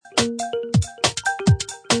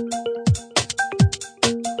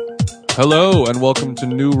Hello and welcome to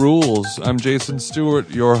New Rules. I'm Jason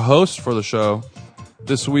Stewart, your host for the show.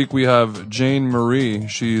 This week we have Jane Marie.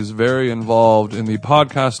 She's very involved in the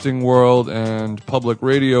podcasting world and public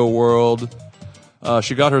radio world.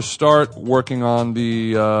 She got her start working on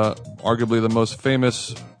the arguably the most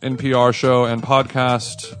famous NPR show and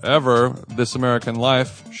podcast ever, This American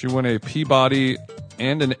Life. She won a Peabody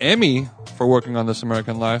and an Emmy for working on This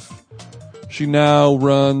American Life. She now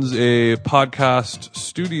runs a podcast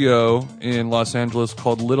studio in Los Angeles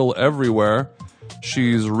called Little Everywhere.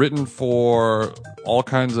 She's written for all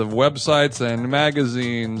kinds of websites and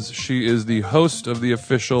magazines. She is the host of the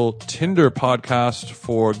official Tinder podcast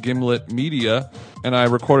for Gimlet Media. And I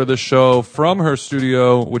recorded this show from her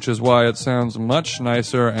studio, which is why it sounds much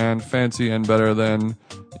nicer and fancy and better than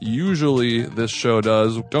usually this show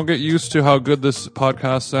does. Don't get used to how good this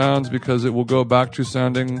podcast sounds because it will go back to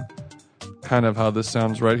sounding kind of how this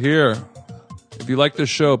sounds right here. If you like this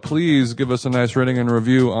show, please give us a nice rating and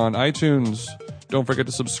review on iTunes. Don't forget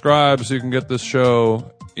to subscribe so you can get this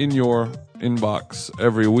show in your inbox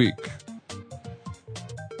every week.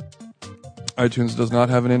 iTunes does not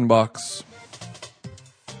have an inbox.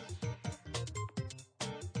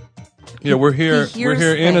 Yeah, we're here. We're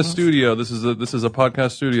here in a studio. This is a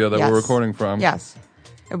podcast studio that we're recording from. Yes,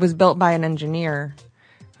 it was built by an engineer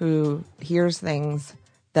who hears things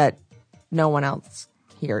that no one else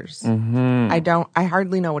hears. Mm-hmm. I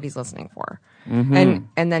hardly know what he's listening for. Mm-hmm.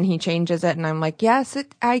 And then he changes it and I'm like, yes,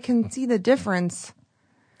 I can see the difference.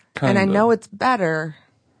 Kinda. And I know it's better,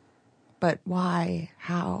 but why?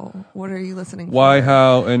 How? What are you listening for? Why,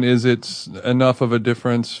 how, and is it enough of a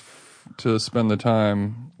difference to spend the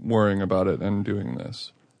time worrying about it and doing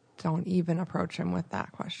this? Don't even approach him with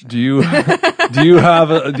that question. Do you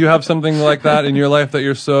have something like that in your life that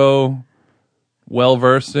you're so well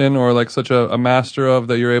versed in, or like such a master of,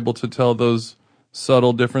 that you're able to tell those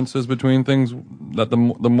subtle differences between things that the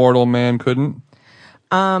mortal man couldn't?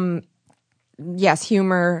 Yes,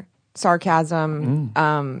 humor, sarcasm.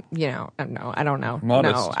 No, I don't know.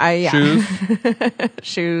 Modest. No, Shoes.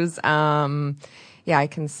 Shoes. Yeah, I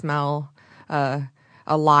can smell a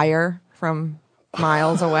liar from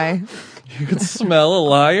miles away. You can smell a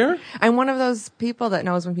liar? I'm one of those people that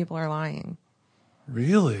knows when people are lying.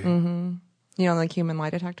 Really? Mm-hmm. You know, like human lie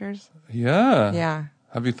detectors? Yeah. Yeah.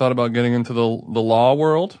 Have you thought about getting into the law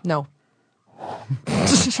world? No.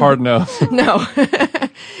 Hard no. No.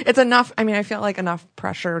 It's enough. I mean, I feel like enough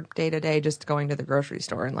pressure day to day just going to the grocery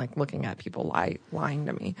store and like looking at people lying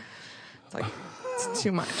to me. It's like, it's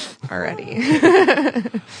too much already.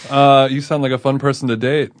 You sound like a fun person to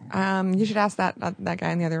date. You should ask that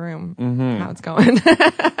guy in the other room how it's going.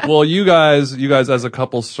 Well, you guys as a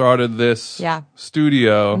couple started this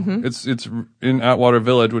studio. Mm-hmm. It's in Atwater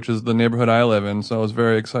Village, which is the neighborhood I live in. So I was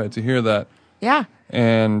very excited to hear that. Yeah.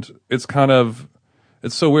 And it's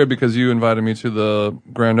so weird because you invited me to the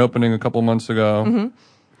grand opening a couple months ago. Mm-hmm.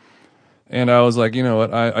 And I was like, you know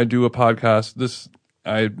what? I do a podcast.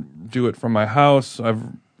 I do it from my house.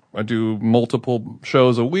 I do multiple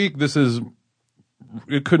shows a week.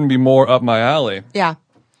 It couldn't be more up my alley. Yeah.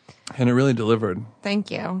 And it really delivered. Thank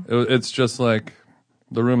you. It's just like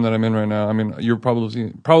the room that I'm in right now. I mean, you're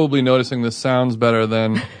probably noticing this sounds better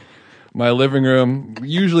than my living room.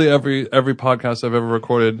 Usually every podcast I've ever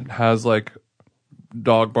recorded has like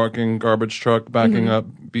dog barking, garbage truck backing up,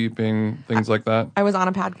 beeping, things like that. I was on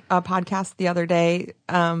a podcast the other day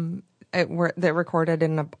that recorded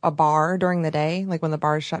in a bar during the day, like when the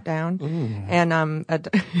bars shut down. Ooh. And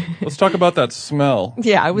let's talk about that smell.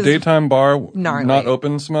 Yeah, it was daytime bar, gnarly. Not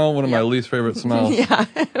open smell. One of my least favorite smells. Yeah,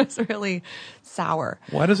 it was really sour.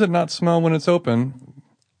 Why does it not smell when it's open?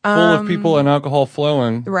 Full of people and alcohol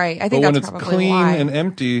flowing. Right, I think but that's when it's probably clean why. and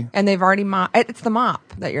empty, and they've already it's the mop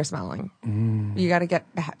that you're smelling. You got to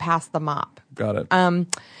get past the mop. Got it.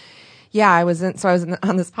 Yeah, I was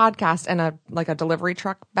on this podcast and a delivery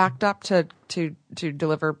truck backed up to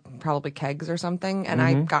deliver probably kegs or something, and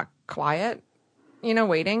I got quiet,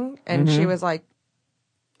 waiting, and she was like,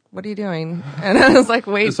 "What are you doing?" And I was like,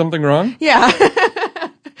 "Wait, is something wrong?" Yeah.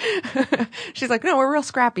 She's like, "No, we're real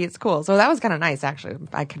scrappy. It's cool." So that was kind of nice, actually.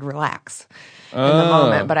 I could relax in the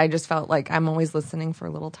moment, but I just felt like I'm always listening for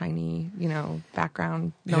little tiny,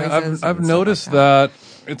 background noises. Yeah, I've noticed like that.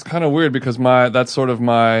 It's kind of weird because that's sort of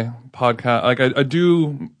my podcast. Like I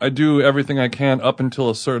do everything I can up until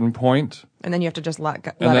a certain point, and then you have to just let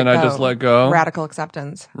go. I just let go. Radical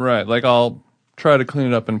acceptance. Right. Like I'll try to clean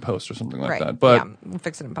it up in post or something like that. But we'll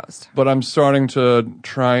fix it in post. But I'm starting to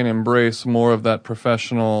try and embrace more of that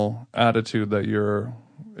professional attitude that you're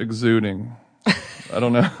exuding. I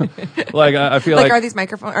don't know. Like, I feel like, are these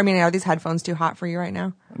are these headphones too hot for you right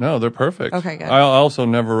now? No, they're perfect. Okay, good. I also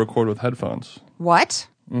never record with headphones. What?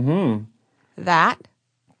 That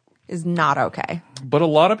is not okay. But a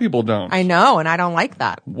lot of people don't. I know, and I don't like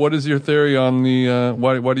that. What is your theory on the,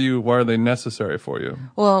 why are they necessary for you?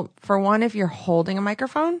 Well, for one, if you're holding a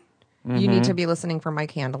microphone, you need to be listening for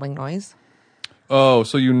mic handling noise. Oh,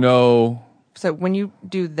 so you know. So when you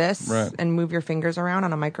do this Right. and move your fingers around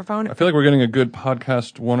on a microphone. I feel like we're getting a good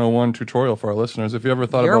podcast 101 tutorial for our listeners. If you ever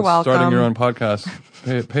thought about welcome. starting your own podcast,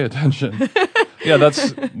 pay attention. Yeah,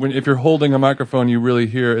 that's if you're holding a microphone, you really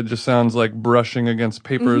hear it just sounds like brushing against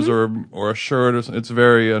papers or a shirt. It's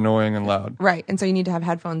very annoying and loud. Right. And so you need to have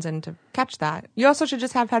headphones in to catch that. You also should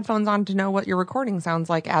just have headphones on to know what your recording sounds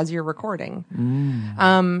like as you're recording.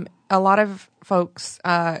 A lot of folks,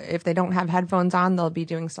 if they don't have headphones on, they'll be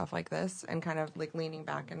doing stuff like this and kind of like leaning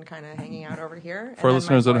back and kind of hanging out over here. For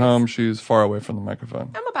listeners at home, she's far away from the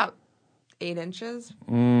microphone. I'm about 8 inches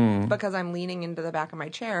because I'm leaning into the back of my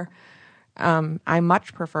chair. I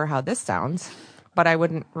much prefer how this sounds, but I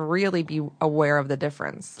wouldn't really be aware of the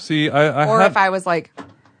difference. See, if I was like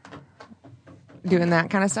doing that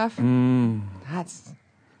kind of stuff, that's,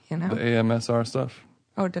 the AMSR stuff.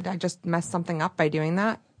 Oh, did I just mess something up by doing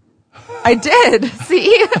that? I did.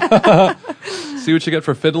 See? See what you get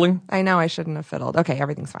for fiddling? I know I shouldn't have fiddled. Okay,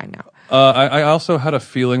 everything's fine now. I also had a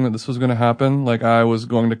feeling that this was going to happen. Like I was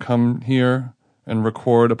going to come here and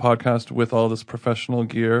record a podcast with all this professional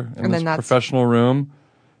gear in this professional room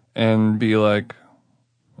and be like,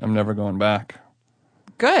 I'm never going back.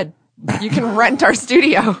 Good. You can rent our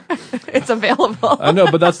studio. It's available. I know,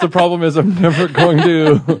 but that's the problem is I'm never going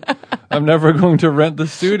to rent the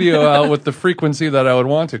studio out with the frequency that I would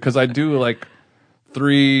want to, because I do like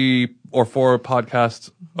 3 or 4 podcasts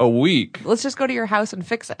a week. Let's just go to your house and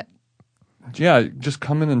fix it. Yeah, just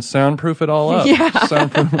come in and soundproof it all up.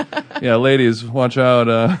 Yeah. Yeah, ladies, watch out.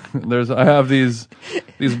 I have these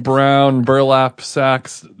brown burlap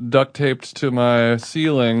sacks duct taped to my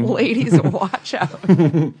ceiling. Ladies, watch out.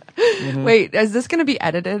 Wait, is this going to be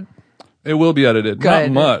edited? It will be edited.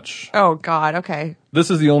 Good. Not much. Oh, God. Okay. This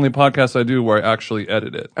is the only podcast I do where I actually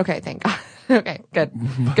edit it. Okay, thank God. Okay, good.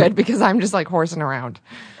 Good, because I'm just like horsing around.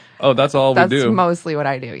 Oh, we do. That's mostly what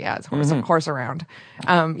I do. Yeah, it's horse around.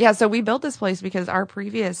 Yeah, so we built this place because our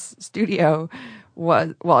previous studio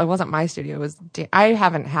it wasn't my studio. I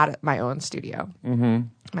haven't had my own studio.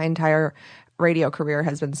 My entire radio career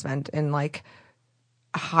has been spent in like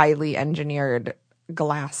highly engineered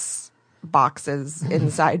glass boxes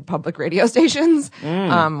inside public radio stations,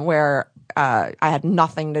 where I had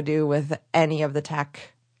nothing to do with any of the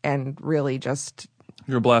tech and really just...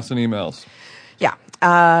 You're blasting emails.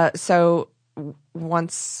 Yeah. So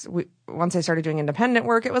once I started doing independent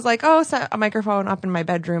work, it was like, set a microphone up in my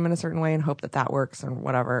bedroom in a certain way and hope that works or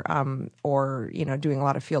whatever. Or, doing a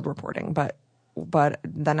lot of field reporting. But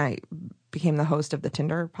then I became the host of the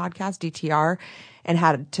Tinder podcast, DTR, and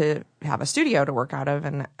had to have a studio to work out of.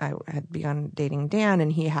 And I had begun dating Dan,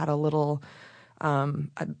 and he had a little, a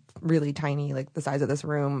really tiny, like the size of this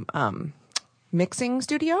room, mixing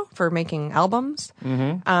studio for making albums,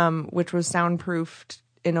 which was soundproofed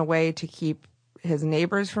in a way to keep his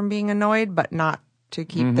neighbors from being annoyed, but not to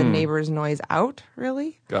keep the neighbors' noise out,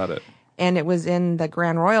 really. Got it. And it was in the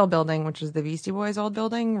Grand Royal building, which is the Beastie Boys' old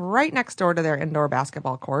building, right next door to their indoor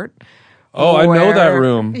basketball court. Oh, I know that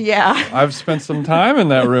room. Yeah. I've spent some time in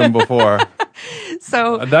that room before.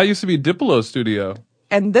 So that used to be Diplo's studio.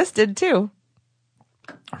 And this did too.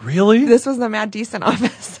 Really? This was the Matt Decent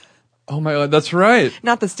office. Oh my God, that's right.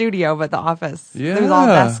 Not the studio, but the office. Yeah. There was all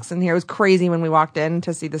desks in here. It was crazy when we walked in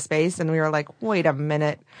to see the space, and we were like, wait a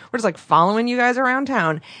minute. We're just like following you guys around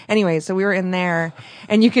town. Anyway, so we were in there,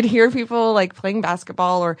 and you could hear people like playing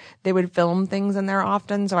basketball, or they would film things in there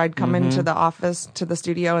often. So I'd come into the office, to the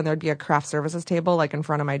studio, and there'd be a craft services table like in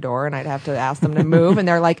front of my door, and I'd have to ask them to move, and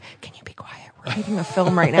they're like, can you be quiet? We're making a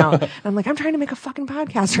film right now. And I'm like, I'm trying to make a fucking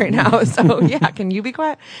podcast right now. So yeah, can you be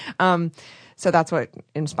quiet? So that's what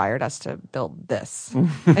inspired us to build this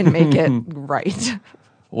and make it right.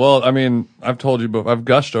 Well, I mean, I've told you, but I've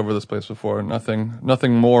gushed over this place before.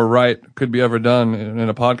 Nothing more right could be ever done in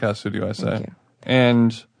a podcast studio, I say. Thank you.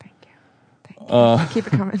 And Thank you. Keep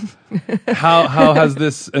it coming. how has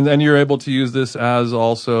this, and you're able to use this as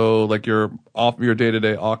also like your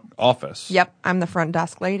day-to-day office. Yep. I'm the front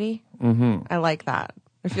desk lady. I like that.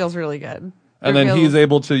 It feels really good. And then he's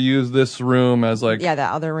able to use this room as like that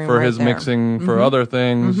other room for right his there. Mixing for other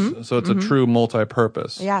things. So it's a true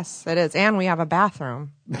multi-purpose. Yes, it is. And we have a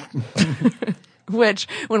bathroom, which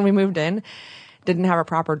when we moved in, didn't have a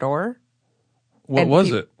proper door. What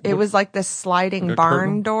was it? It was like this sliding Like a barn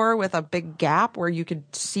curtain? door with a big gap where you could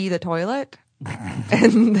see the toilet.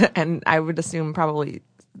 and I would assume probably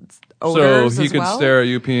odors So he as could well. stare at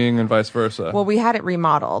you peeing and vice versa. Well, we had it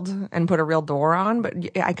remodeled and put a real door on, but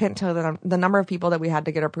I couldn't tell you the number of people that we had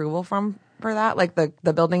to get approval from for that. Like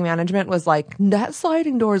the building management was like, that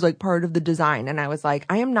sliding door is like part of the design. And I was like,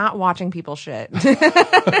 I am not watching people shit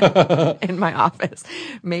in my office.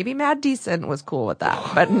 Maybe Mad Decent was cool with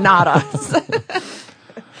that, but not us.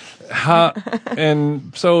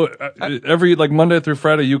 And so every like Monday through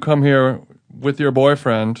Friday, you come here with your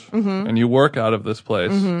boyfriend and you work out of this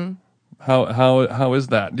place. How is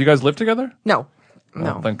that? Do you guys live together? No.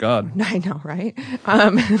 Oh, thank God. I know, right?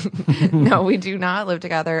 No, we do not live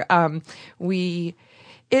together.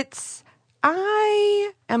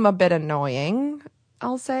 I am a bit annoying,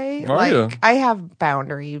 I'll say. Are you? I have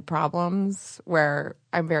boundary problems where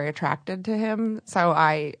I'm very attracted to him, so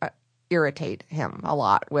I irritate him a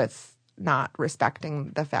lot with not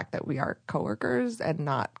respecting the fact that we are coworkers and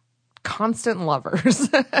not constant lovers.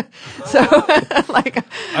 So like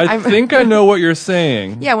I think I know what you're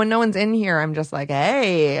saying. yeah, when no one's in here, I'm just like,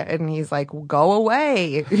 hey, and he's like, go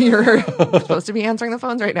away. You're supposed to be answering the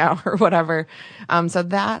phones right now or whatever. So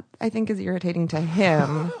that I think is irritating to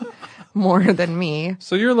him more than me.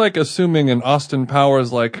 So you're like assuming an Austin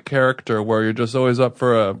Powers like character where you're just always up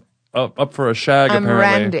for a shag. I'm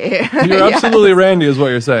apparently. Randy. You're Yes. absolutely Randy, is what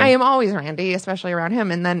you're saying. I am always Randy, especially around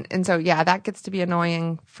him. And so, yeah, that gets to be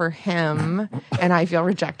annoying for him. And I feel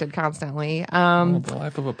rejected constantly. The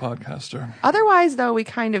life of a podcaster. Otherwise, though, we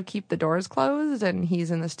kind of keep the doors closed and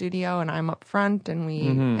he's in the studio and I'm up front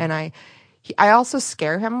and I also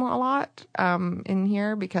scare him a lot, in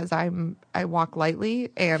here because I walk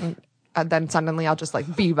lightly and then suddenly I'll just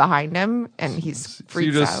like be behind him and he's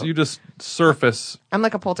freaks out. You just surface. I'm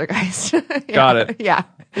like a poltergeist. Yeah. Got it. Yeah.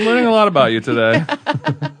 I'm learning a lot about you today.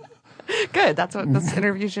 Good. That's what this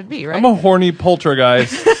interview should be, right? I'm a horny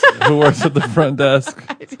poltergeist who works at the front desk.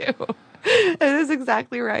 I do. It is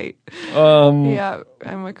exactly right. Yeah,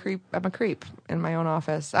 I'm a creep. I'm a creep in my own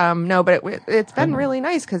office. No, but it's been really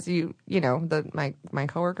nice because my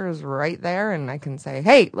coworker is right there, and I can say,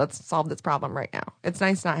 "Hey, let's solve this problem right now." It's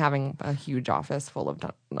nice not having a huge office full of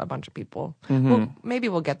a bunch of people. Well, maybe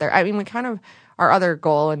we'll get there. I mean, our other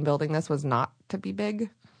goal in building this was not to be big.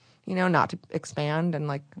 Not to expand and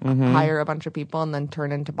like hire a bunch of people and then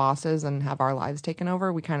turn into bosses and have our lives taken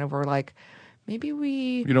over. We kind of were like, maybe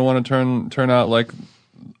we. You don't want to turn out like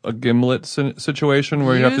a Gimlet situation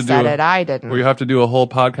where you have to said it. I didn't. Where you have to do a whole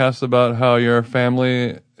podcast about how your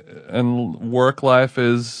family and work life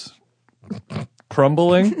is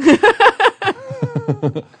crumbling.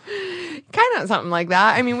 Kind of something like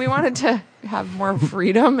that. I mean, we wanted to have more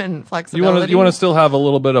freedom and flexibility. You want to still have a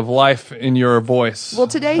little bit of life in your voice. Well,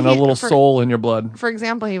 today and a little soul in your blood. For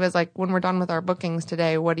example, he was like, "When we're done with our bookings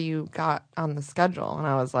today, what do you got on the schedule?" And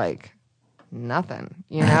I was like, "Nothing,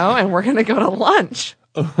 and we're gonna go to lunch."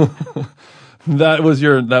 That was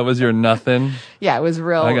your nothing. Yeah, it was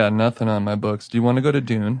real. I got nothing on my books. Do you want to go to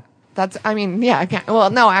Dune? Yeah. I can't. Well,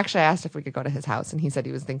 no, actually, I asked if we could go to his house, and he said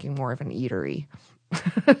he was thinking more of an eatery.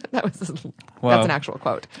 That's an actual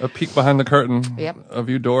quote. A peek behind the curtain. Yep. Of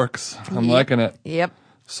you dorks. I'm liking it. Yep.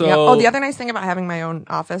 So, yep. Oh, the other nice thing about having my own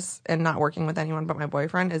office and not working with anyone but my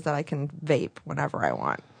boyfriend is that I can vape whenever I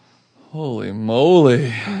want. Holy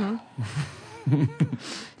moly!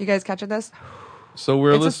 You guys catching this? So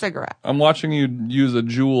It's a cigarette. I'm watching you use a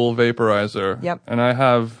Juul vaporizer. Yep. And I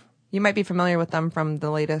have. You might be familiar with them from the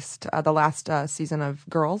last season of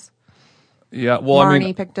Girls. Yeah, well,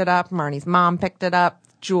 Marnie picked it up. Marnie's mom picked it up.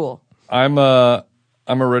 Juul. I'm a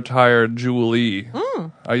retired Juulie.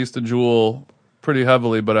 I used to Juul pretty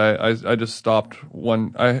heavily, but I just stopped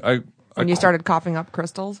when When you started coughing up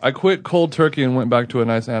crystals? I quit cold turkey and went back to a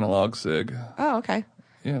nice analog cig. Oh, okay.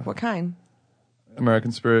 Yeah. What kind?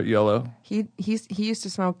 American Spirit Yellow. He used to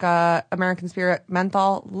smoke American Spirit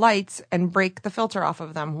menthol lights and break the filter off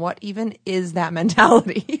of them. What even is that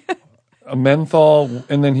mentality? A menthol,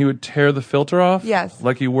 and then he would tear the filter off? Yes.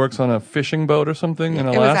 Like he works on a fishing boat or something in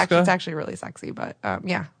Alaska? It's actually really sexy, but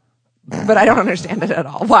yeah. But I don't understand it at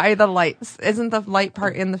all. Why the lights? Isn't the light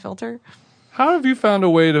part in the filter? How have you found a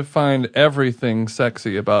way to find everything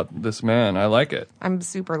sexy about this man? I like it. I'm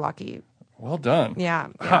super lucky. Well done. Yeah.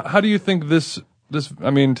 How do you think this, I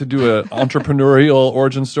mean, to do an entrepreneurial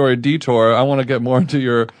origin story detour, I want to get more into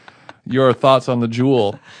your thoughts on the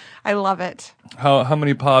Juul. I love it. How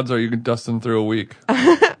many pods are you dusting through a week?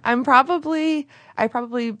 I probably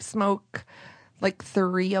smoke like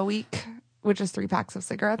 3 a week, which is 3 packs of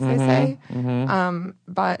cigarettes, they say.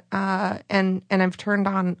 But I've turned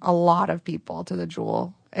on a lot of people to the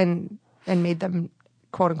Juul, and and made them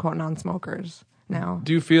quote unquote non-smokers now.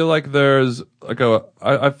 Do you feel like there's like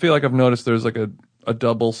I feel like I've noticed there's like a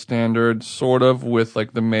double standard sort of with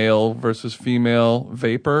like the male versus female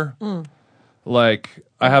vapor. Like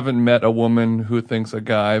I haven't met a woman who thinks a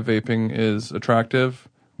guy vaping is attractive,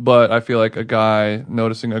 but I feel like a guy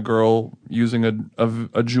noticing a girl using a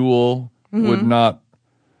Juul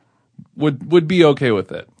would be okay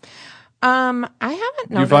with it. I haven't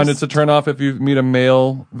noticed. Do you find it's a turnoff if you meet a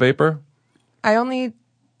male vapor? I only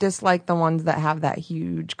dislike the ones that have that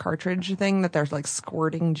huge cartridge thing that they're like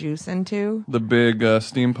squirting juice into. The big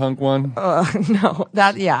steampunk one? No,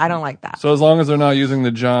 I don't like that. So as long as they're not using the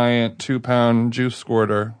giant 2-pound juice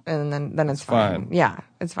squirter, And then it's fine. Yeah,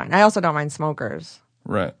 it's fine. I also don't mind smokers.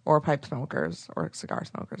 Right. Or pipe smokers or cigar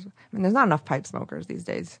smokers. I mean, there's not enough pipe smokers these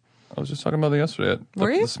days. I was just talking about that yesterday. Were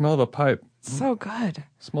you? The smell of a pipe. So good. The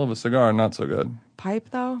smell of a cigar, not so good. Pipe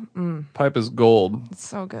though? Pipe is gold. It's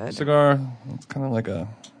so good. Cigar, it's kind of like a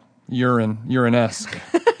urine-esque.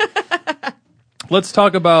 Let's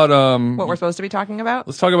talk about what we're supposed to be talking about.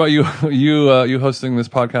 Let's talk about you hosting this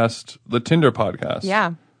podcast, the Tinder podcast.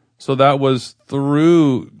 Yeah. So that was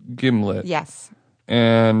through Gimlet. Yes.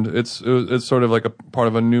 And it's sort of like a part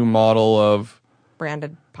of a new model of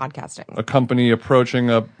branded podcasting. A company approaching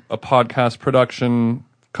a podcast production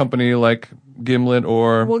company like Gimlet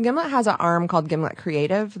or... Well, Gimlet has an arm called Gimlet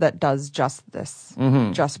Creative that does just this,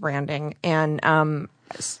 just branding. And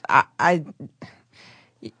I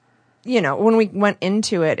when we went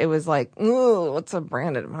into it, it was like, ooh, what's a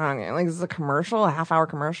branded podcast? Like, this is a commercial, a half-hour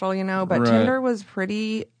commercial, But Right. Tinder was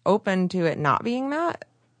pretty open to it not being that.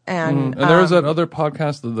 And there was that other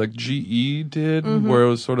podcast that like GE did where it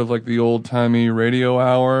was sort of like the old timey radio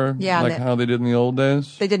hour, Yeah, like how they did in the old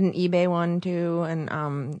days. they did an eBay one too,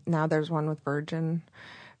 and now there's one with Virgin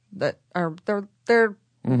that are they're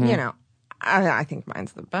I think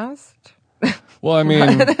mine's the best. Well, I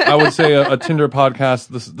mean, I would say a Tinder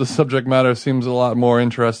podcast, the subject matter seems a lot more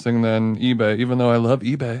interesting than eBay, even though I love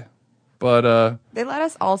eBay. But they let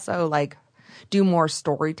us also like do more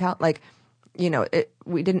storytelling, like.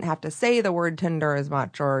 We didn't have to say the word Tinder as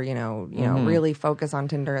much or, really focus on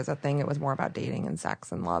Tinder as a thing. It was more about dating and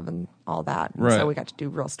sex and love and all that. And Right. So we got to do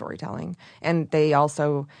real storytelling. And they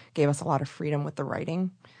also gave us a lot of freedom with the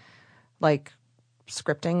writing. Like,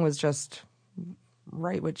 scripting was just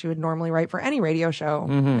write what you would normally write for any radio show.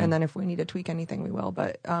 And then if we need to tweak anything, we will.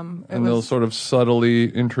 But they'll sort of subtly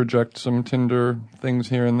interject some Tinder things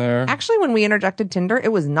here and there. Actually, when we interjected Tinder,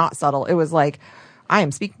 it was not subtle. It was like... I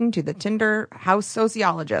am speaking to the Tinder house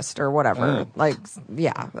sociologist or whatever,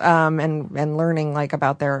 and learning like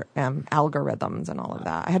about their algorithms and all of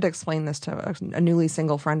that. I had to explain this to a newly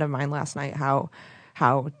single friend of mine last night how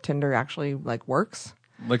Tinder actually like works.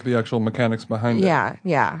 Like the actual mechanics behind it.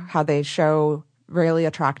 Yeah, how they show really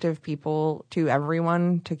attractive people to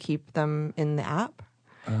everyone to keep them in the app,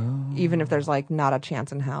 even if there's like not a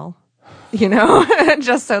chance in hell,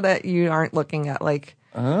 just so that you aren't looking at like.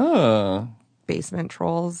 Basement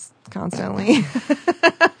trolls constantly.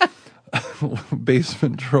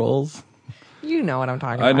 Basement trolls. You know what I'm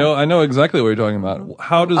talking about. I know exactly what you're talking about.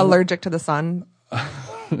 How does allergic to the sun?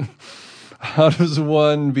 How does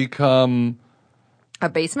one become a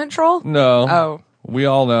basement troll? No. Oh. We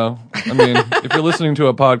all know. I mean, if you're listening to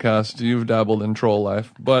a podcast, you've dabbled in troll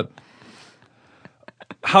life. But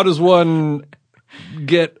how does one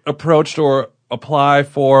get approached or apply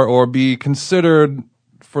for or be considered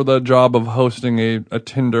for the job of hosting a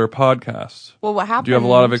Tinder podcast? Well, what happened? Do you have a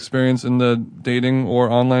lot of experience in the dating or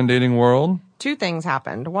online dating world? Two things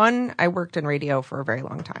happened. One, I worked in radio for a very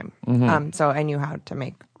long time, so I knew how to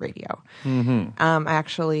make radio.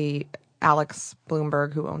 Alex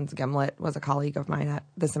Bloomberg, who owns Gimlet, was a colleague of mine at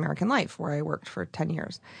This American Life, where I worked for 10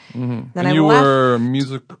 years. Then and you were a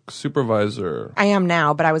music supervisor. I am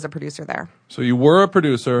now, but I was a producer there. So you were a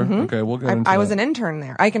producer. Okay, we'll get into that. I was an intern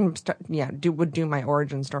there. I can, would do my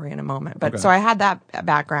origin story in a moment. But Okay. So I had that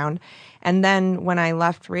background. And then when I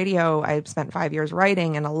left radio, I spent 5 years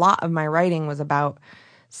writing, and a lot of my writing was about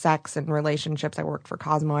sex and relationships. I worked for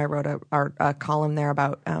Cosmo. I wrote a column there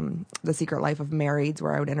about the secret life of marrieds,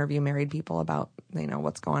 where I would interview married people about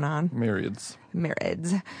what's going on. Marrieds.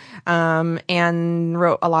 And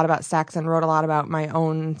wrote a lot about sex and wrote a lot about my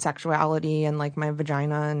own sexuality and like my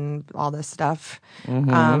vagina and all this stuff.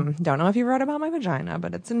 Don't know if you wrote about my vagina,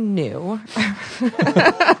 but it's new.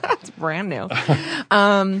 It's brand new.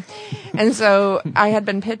 And so I had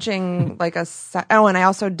been pitching like and I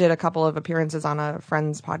also did a couple of appearances on a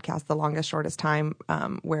friend's podcast, The Longest Shortest Time,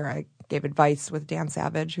 where I gave advice with Dan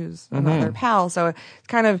Savage, who's another pal. So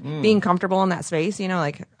kind of being comfortable in that space,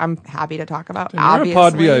 like I'm happy to talk about. You're a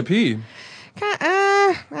pod VIP.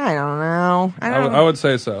 I don't know. I would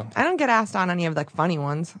say so. I don't get asked on any of the funny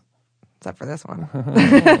ones, except for this one.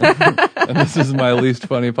 And this is my least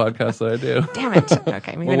funny podcast that I do. Damn it.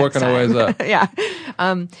 Okay, maybe we're working our ways up. Yeah.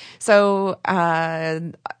 So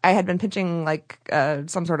I had been pitching like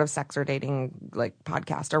some sort of sex or dating like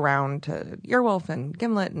podcast around to Earwolf and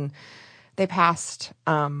Gimlet, and they passed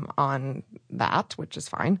on that, which is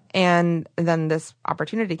fine. And then this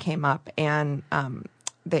opportunity came up, and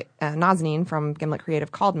Nazanin from Gimlet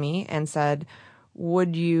Creative called me and said,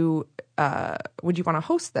 would you want to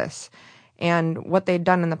host this? And what they'd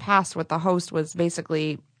done in the past with the host was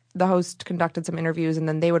basically the host conducted some interviews, and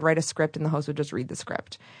then they would write a script and the host would just read the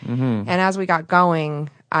script. Mm-hmm. And as we got going,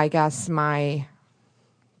 I guess my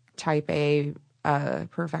type A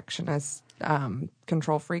perfectionist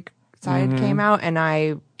control freak side came out,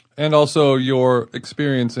 and also your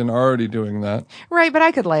experience in already doing that. Right, but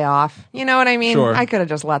I could lay off. You know what I mean? Sure. I could have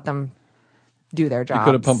just let them do their jobs. You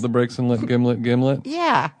could have pumped the brakes and let Gimlet.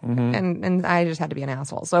 Yeah. Mm-hmm. And I just had to be an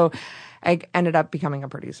asshole. So I ended up becoming a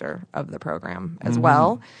producer of the program as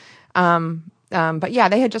well. But yeah,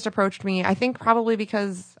 they had just approached me, I think probably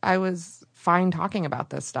because I was fine talking about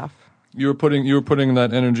this stuff. You were putting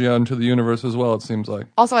that energy out into the universe as well, it seems like.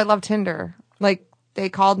 Also, I love Tinder. Like, they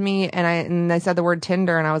called me and they said the word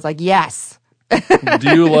Tinder, and I was like, yes.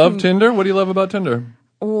 Do you love Tinder? What do you love about Tinder?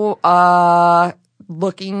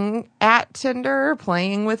 Looking at Tinder,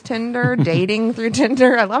 playing with Tinder, dating through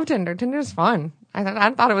Tinder. I love Tinder. Tinder's fun.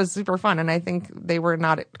 I thought it was super fun, and I think they were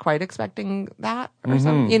not quite expecting that or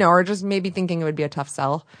something, or just maybe thinking it would be a tough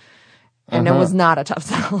sell. And it was not a tough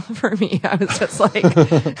sell for me. I was just like,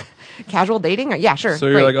 casual dating? Yeah, sure. So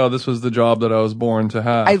you're like, oh, this was the job that I was born to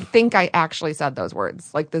have. I think I actually said those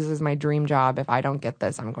words. Like, this is my dream job. If I don't get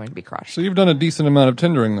this, I'm going to be crushed. So you've done a decent amount of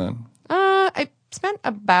Tindering then? I spent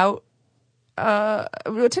about...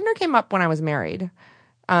 Tinder came up when I was married.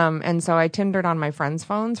 And so I Tindered on my friends'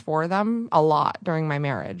 phones for them a lot during my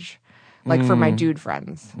marriage. Like for my dude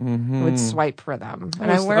friends. I would swipe for them. And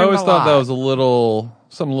I always thought that was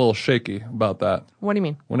something a little shaky about that. What do you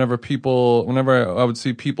mean? Whenever I would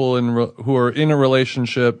see people who are in a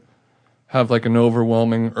relationship have like an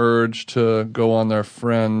overwhelming urge to go on their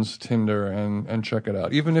friends' Tinder and check it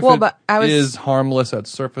out. Even if is harmless at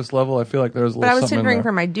surface level, I feel like there's a little something in there. But I was Tindering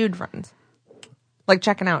for my dude friends. Like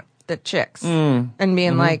checking out the chicks and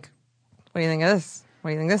being like, what do you think of this?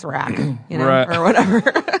 What do you think of this rack? You know, right. Or whatever.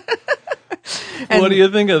 What do you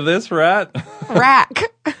think of this rat?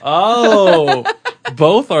 Rack. Oh,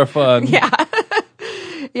 both are fun. Yeah.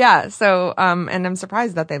 Yeah. So, and I'm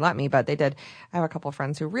surprised that they let me, but they did. I have a couple of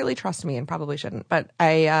friends who really trust me and probably shouldn't, but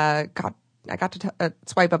I got to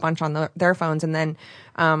swipe a bunch on their phones. And then,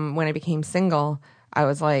 when I became single, I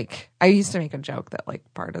was like, I used to make a joke that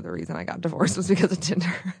like part of the reason I got divorced was because of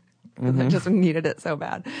Tinder. I just needed it so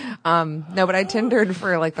bad. No, but I Tindered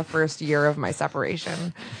for like the first year of my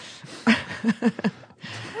separation.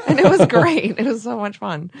 And it was great. It was so much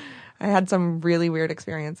fun. I had some really weird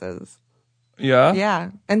experiences. Yeah? Yeah.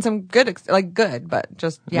 And some good, good, but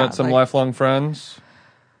just, yeah. Met some lifelong friends?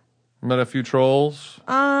 Met a few trolls?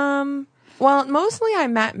 Well, mostly I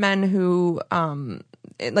met men who,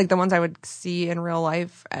 like the ones I would see in real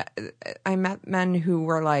life. I met men who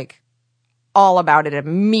were like, all about it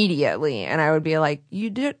immediately, and I would be like, you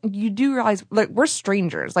do realize, like, we're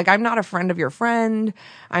strangers. Like, I'm not a friend of your friend.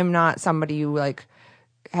 I'm not somebody you like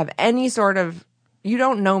have any sort of, you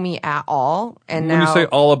don't know me at all. And when you say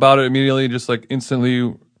all about it immediately, just like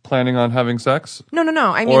instantly planning on having sex? No.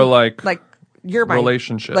 I mean, or like you're my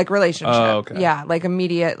relationship. Like relationship. Oh, okay. Yeah, like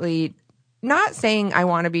immediately, not saying I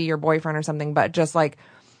want to be your boyfriend or something, but just like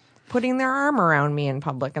putting their arm around me in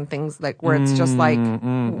public and things like where it's just like.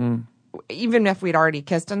 Even if we'd already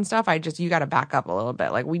kissed and stuff, you got to back up a little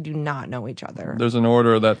bit. Like, we do not know each other. There's an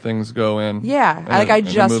order that things go in. Yeah. I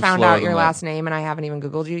just found out your last name and I haven't even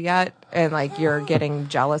Googled you yet. And like, you're getting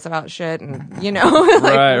jealous about shit and, you know. Like,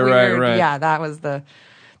 right. Yeah,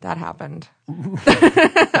 that happened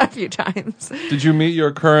a few times. Did you meet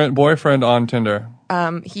your current boyfriend on Tinder?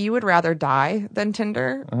 He would rather die than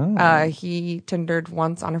Tinder. Oh. He Tindered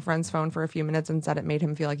once on a friend's phone for a few minutes and said it made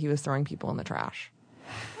him feel like he was throwing people in the trash.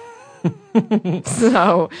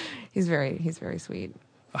 So he's very sweet.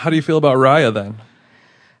 How do you feel about Raya then?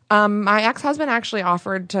 My ex-husband actually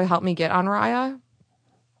offered to help me get on Raya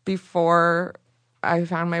before I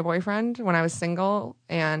found my boyfriend when I was single,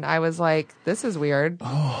 and I was like, this is weird.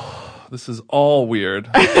 Oh, this is all weird.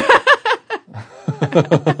 Yeah,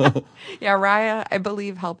 Raya, I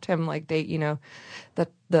believe, helped him like date,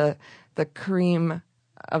 the cream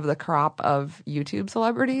of the crop of YouTube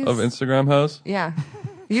celebrities. Of Instagram hoes? Yeah.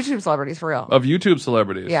 YouTube celebrities, for real. Of YouTube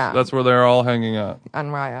celebrities. Yeah. That's where they're all hanging out. On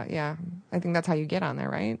Raya, yeah. I think that's how you get on there,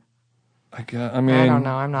 right? I mean, I don't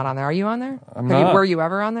know. I'm not on there. Are you on there? I'm not. Were you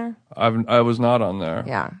ever on there? I was not on there.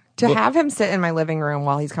 Yeah. Have him sit in my living room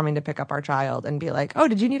while he's coming to pick up our child and be like, "Oh,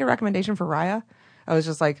 did you need a recommendation for Raya?" I was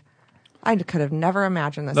just like, I could have never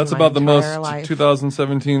imagined this. That's in my about the most life.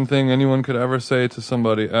 2017 thing anyone could ever say to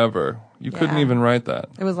somebody ever. You couldn't even write that.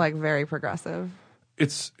 It was like very progressive.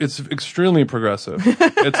 It's extremely progressive.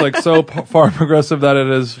 It's like so far progressive that it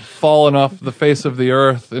has fallen off the face of the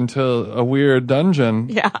earth into a weird dungeon.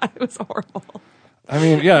 Yeah, it was horrible. I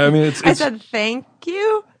mean, it's I said thank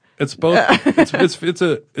you. It's both.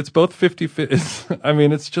 It's both 50. I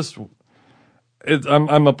mean, it's just.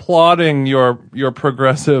 I'm applauding your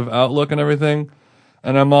progressive outlook and everything,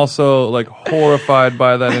 and I'm also like horrified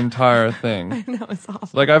by that entire thing. I know, it's awful.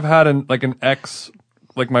 Like I've had an ex,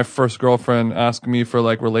 like my first girlfriend, ask me for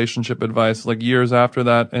like relationship advice like years after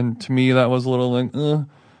that, and to me that was a little like,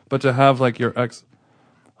 but to have like your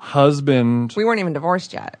ex-husband, we weren't even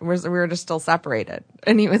divorced yet. We were just still separated,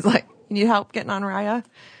 and he was like, "You need help getting on Raya?"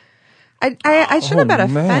 I should have been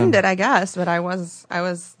offended, I guess, but I was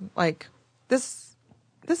like.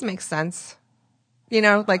 This makes sense. You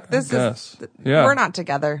know, like this is, we're not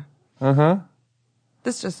together.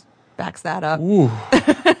 This just backs that up. Ooh.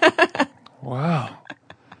 Wow.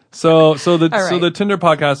 So the Tinder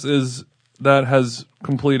podcast has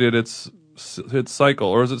completed its cycle,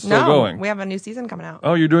 or is it still going? We have a new season coming out.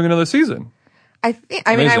 Oh, you're doing another season. I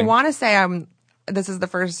mean, I want to say this is the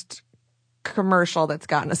first commercial that's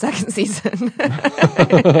gotten a second season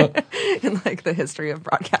in like the history of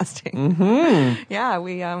broadcasting. Yeah,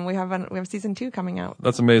 we have season 2 coming out.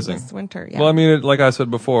 That's amazing. This winter. Yeah. Well, I mean, like I said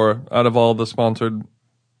before, out of all the sponsored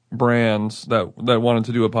brands that wanted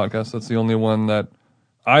to do a podcast, that's the only one that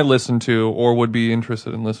I listened to or would be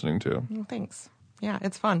interested in listening to. Well, thanks. Yeah,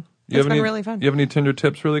 it's fun. It's been really fun. You have any Tinder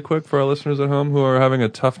tips really quick for our listeners at home who are having a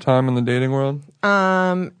tough time in the dating world?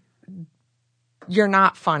 You're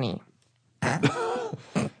not funny.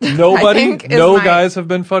 Guys have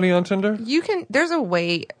been funny on Tinder? There's a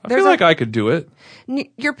way. I feel like I could do it.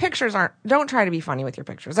 Your pictures don't try to be funny with your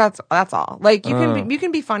pictures. That's all. Like you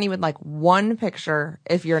can be funny with like one picture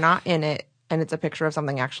if you're not in it and it's a picture of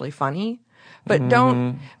something actually funny. But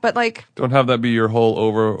don't have that be your whole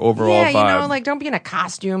overall vibe. You know, like don't be in a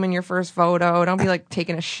costume in your first photo. Don't be like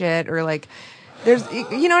taking a shit or like there's,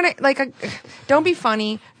 you know what don't be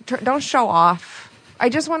funny. Don't show off. I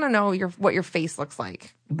just want to know what your face looks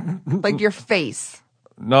like. Like your face.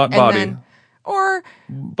 Not body. Or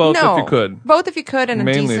both if you could. Both if you could and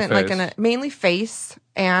mainly a decent mainly face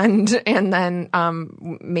and then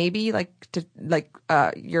maybe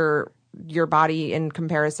your body in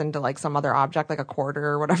comparison to like some other object like a quarter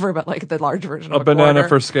or whatever, but like the large version of a banana quarter.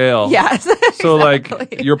 for scale. Yes. So exactly.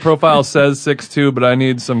 like your profile says 6'2", but I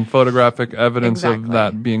need some photographic evidence of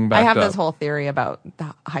that being backed up. I have this whole theory about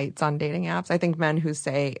the heights on dating apps. I think men who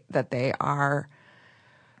say that they are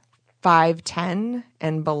 5'10"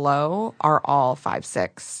 and below are all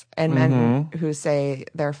 5'6", and men who say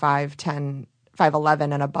they're 5'10",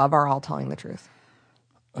 5'11" and above are all telling the truth.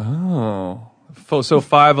 Oh. So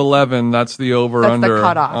 5'11", that's the over-under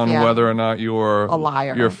on whether or not you're a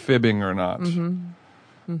liar. You're fibbing or not.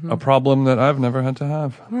 A problem that I've never had to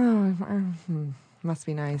have. Must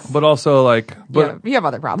be nice. But also you have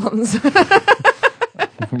other problems.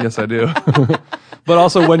 Yes, I do. But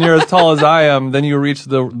also when you're as tall as I am, then you reach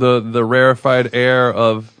the rarefied air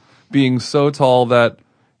of being so tall that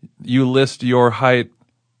you list your height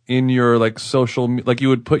in your you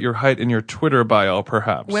would put your height in your Twitter bio,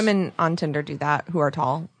 perhaps. Women on Tinder do that who are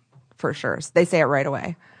tall, for sure. They say it right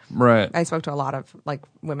away. Right. I spoke to a lot of like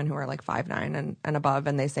women who are like 5'9" and above,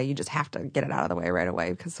 and they say you just have to get it out of the way right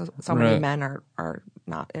away because so many men are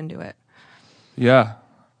not into it. Yeah,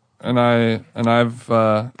 and I've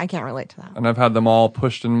I can't relate to that. And I've had them all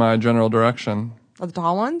pushed in my general direction. Oh, the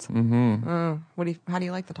tall ones? Mm-hmm. How do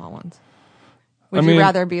you like the tall ones? Would you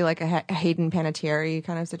rather be like a Hayden Panettiere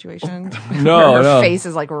kind of situation? No, Her face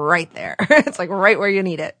is like right there. It's like right where you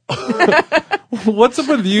need it. What's up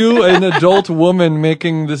with you, an adult woman,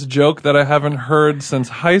 making this joke that I haven't heard since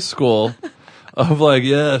high school of like,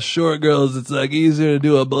 yeah, short girls, it's like easier to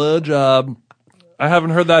do a blowjob. I haven't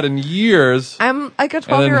heard that in years. I'm like a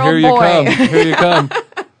 12-year-old boy. Here you come.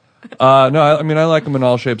 No, I mean, I like them in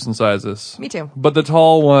all shapes and sizes. Me too. But the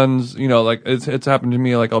tall ones, you know, like it's happened to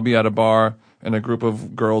me. Like I'll be at a bar and a group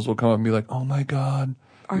of girls will come up and be like, "Oh my God,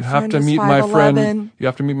 you have to meet my friend. You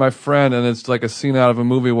have to meet my friend." And it's like a scene out of a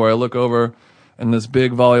movie where I look over and this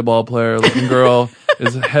big volleyball player looking girl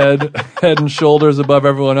is head and shoulders above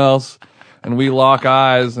everyone else. and we lock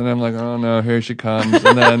eyes, and I'm like, oh no, here she comes.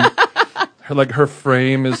 And then her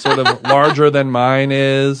frame is sort of larger than mine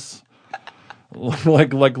is.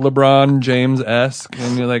 Like LeBron James-esque,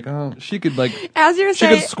 and you're like, oh, she could she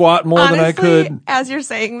could squat more than I could. As you're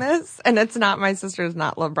saying this, and it's not, my sister's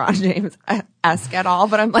not LeBron James-esque at all,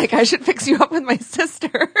 but I'm like, I should fix you up with my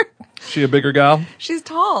sister. She a bigger gal? She's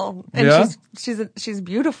tall, and she's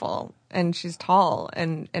beautiful, and she's tall,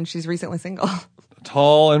 and she's recently single.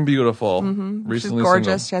 Tall and beautiful. Mm-hmm. She's gorgeous.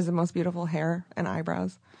 Single. She has the most beautiful hair and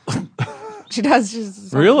eyebrows. She does.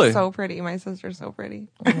 She's so pretty. My sister's so pretty.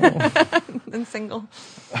 Oh. And single.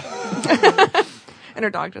 And her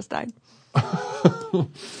dog just died.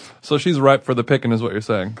 So she's ripe for the picking is what you're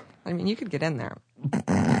saying. I mean, you could get in there.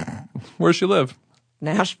 Where's she live?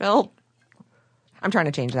 Nashville. I'm trying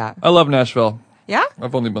to change that. I love Nashville. Yeah?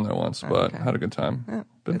 I've only been there once, but had a good time. Yeah.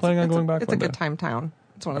 Been planning on going back. It's a good time town.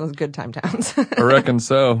 It's one of those good time towns. I reckon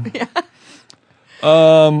so. Yeah.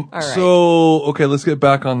 All right. So, okay, let's get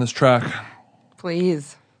back on this track.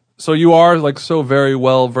 Please. So you are so very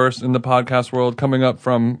well versed in the podcast world, coming up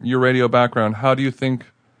from your radio background. How do you think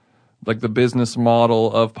the business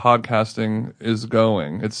model of podcasting is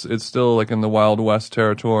going? It's still in the Wild West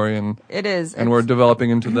territory, and it is. And we're developing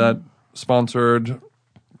into that sponsored.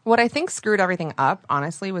 What I think screwed everything up,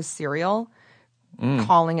 honestly, was Serial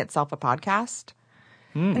calling itself a podcast.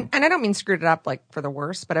 And I don't mean screwed it up for the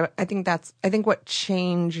worse, but I think what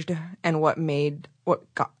changed and what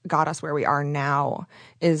got us where we are now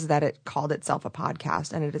is that it called itself a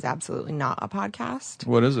podcast, and it is absolutely not a podcast.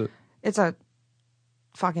 What is it? It's a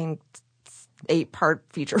fucking 8-part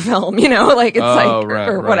feature film, or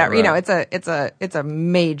whatever. Right. It's a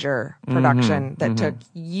major production that took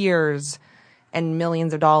years and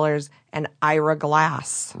millions of dollars and Ira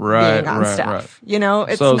Glass being on staff. Right.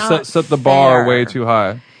 It's so not set the bar way too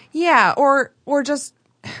high. Yeah, or just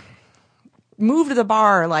move the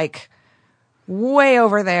bar way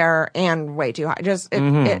over there and way too high.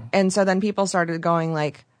 And so then people started going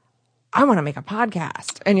I want to make a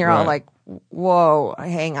podcast, and you're all like, whoa,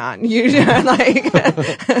 hang on, you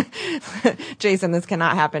Jason, this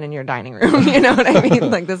cannot happen in your dining room. You know what I mean?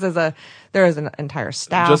 There is an entire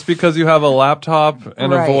staff. Just because you have a laptop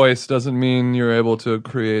and a voice doesn't mean you're able to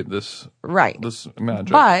create this this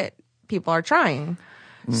magic. But people are trying.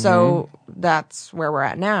 Mm-hmm. So that's where we're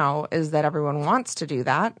at now, is that everyone wants to do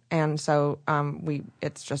that, and so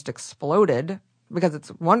it's just exploded. Because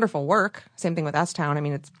it's wonderful work. Same thing with S-Town. I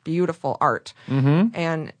mean, it's beautiful art. Mm-hmm.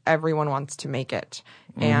 And everyone wants to make it.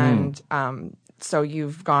 Mm-hmm. And so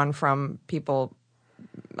you've gone from people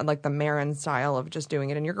the Marin style of just doing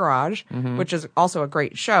it in your garage, which is also a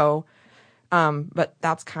great show. But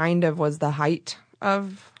that's kind of was the height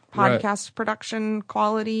of podcast production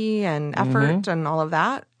quality and effort and all of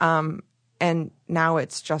that. And now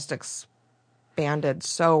it's just expanded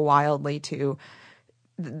so wildly to...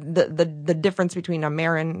 The difference between a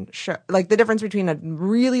Marin show, the difference between a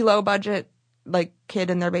really low budget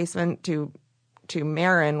kid in their basement to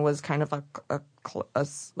Marin was kind of a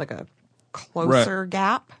closer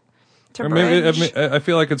gap to bridge. I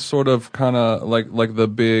feel like it's sort of kind of like the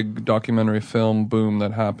big documentary film boom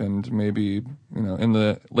that happened maybe in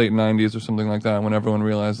the late 90s or something like that, when everyone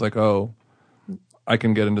realized oh, I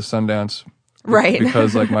can get into Sundance. Right.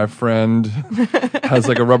 Because my friend has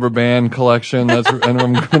a rubber band collection and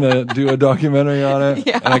I'm going to do a documentary on it,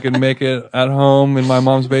 and I can make it at home in my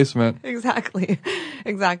mom's basement. Exactly.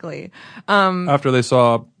 After they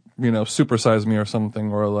saw, Super Size Me or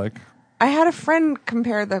something, or I had a friend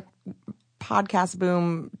compare the podcast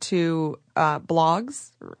boom to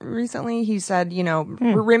blogs recently. He said,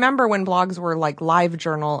 remember when blogs were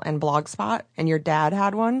LiveJournal and Blogspot, and your dad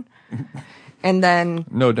had one? And then...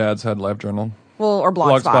 No dads had LiveJournal. Well, or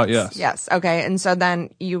Blogspot. Yes. Yes. Okay. And so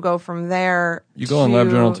then you go from there You go on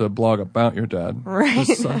LiveJournal to blog about your dad. Right.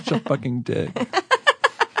 He's such a fucking dick.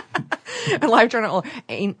 And LiveJournal,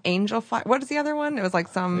 Angel Fire. What is the other one? It was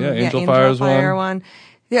some... Angel Fire's one.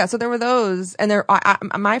 Yeah, so there were those. And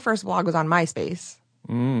my first blog was on MySpace.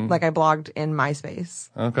 I blogged in MySpace.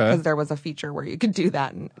 Okay. Because there was a feature where you could do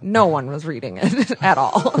that, and no one was reading it at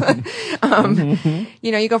all.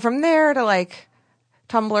 You go from there to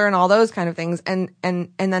Tumblr and all those kind of things, and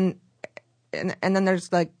then there's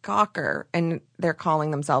Gawker, and they're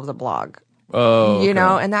calling themselves a blog. Oh, okay.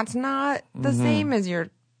 And that's not the same as your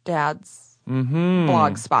dad's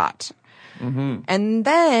blog spot. And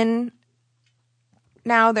then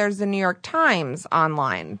now there's the New York Times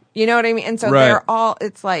online. You know what I mean? And so they're all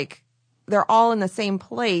in the same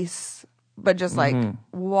place, but just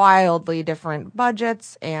wildly different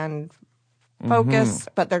budgets and focus,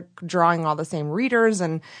 but they're drawing all the same readers.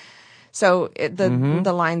 And So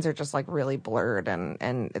the lines are just like really blurred,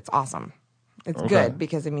 and it's awesome. It's good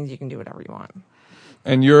because it means you can do whatever you want.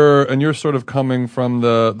 And you're sort of coming from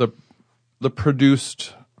the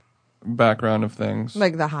produced background of things,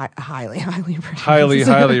 like the highly produced.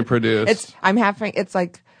 highly produced. It's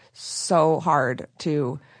like so hard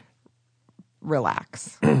to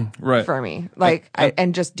relax right for me, like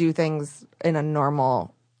and just do things in a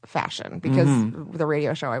normal fashion, because the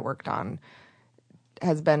radio show I worked on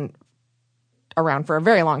has been around for a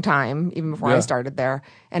very long time, even before I started there,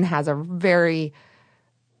 and has a very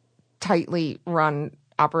tightly run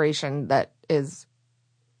operation that is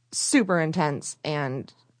super intense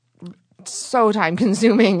and so time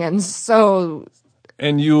consuming and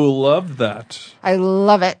you loved that. I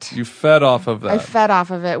love it. You fed off of that. I fed off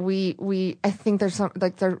of it. I think there's some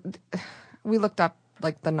we looked up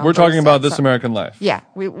like the numbers. We're talking about This American Life. Yeah,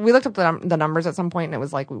 we looked up the numbers at some point, and it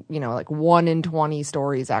was like, like 1 in 20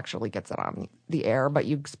 stories actually gets it on the air, but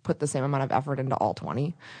you put the same amount of effort into all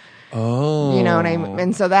 20. Oh, you know what I mean?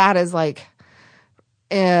 And so that is like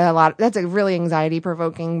a lot. That's a really anxiety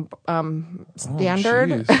provoking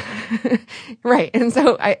standard, right? And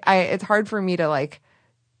so I it's hard for me to like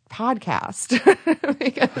podcast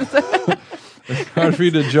because. It's hard for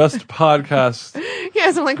you to just podcast.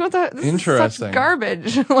 Yes, I'm like, what the? This Interesting. Is such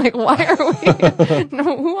garbage. Like, why are we? No,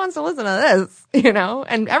 who wants to listen to this?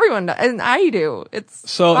 And everyone does, and I do. It's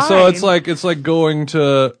so it's like going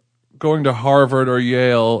to Harvard or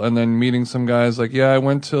Yale and then meeting some guys like, yeah, I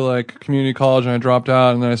went to like community college and I dropped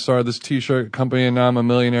out and then I started this T-shirt company and now I'm a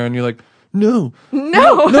millionaire, and you're like, no,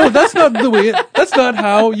 that's not the way. That's not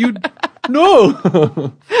how you.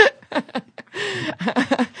 No.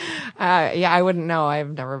 Yeah, I wouldn't know.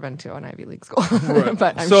 I've never been to an Ivy League school, right.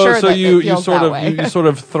 but I'm sure that it feels that way. You sort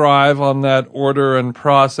of thrive on that order and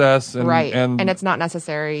process, and right, and it's not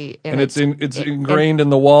necessary, and it's ingrained in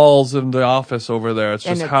the walls of the office over there. It's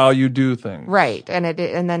just how you do things, right? And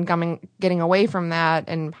then getting away from that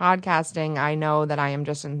and podcasting, I know that I am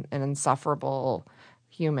just an insufferable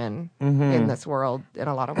human in this world in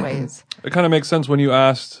a lot of ways. It kind of makes sense when you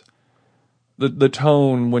asked. The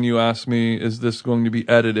tone when you asked me, is this going to be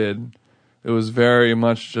edited? It was very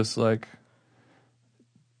much just like,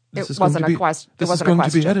 it wasn't a question. This is going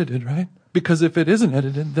to be edited, right? Because if it isn't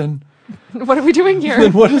edited, then what are we doing here?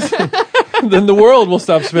 Then what is it? Then the world will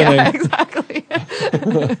stop spinning. Yeah, exactly.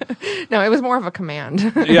 No, it was more of a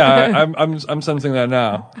command. Yeah, I'm sensing that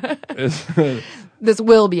now. This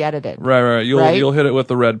will be edited. Right. You'll hit it with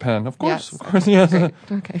the red pen, of course. Yes. Of course, yes. Great.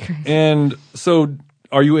 Okay, great. And so.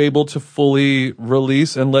 Are you able to fully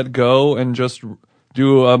release and let go and just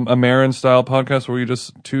do a Marin style podcast where you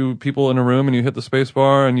just two people in a room and you hit the space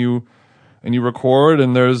bar and you record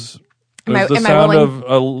and there's the sound of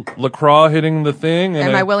a LaCroix hitting the thing? And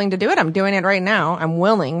am I willing to do it? I'm doing it right now. I'm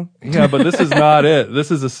willing. Yeah, but this is not it.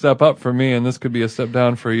 This is a step up for me, and this could be a step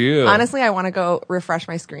down for you. Honestly, I want to go refresh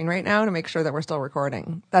my screen right now to make sure that we're still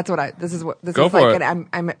recording. That's what this is go is for like.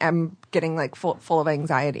 It. I'm getting like full of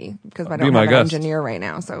anxiety because I don't have an engineer right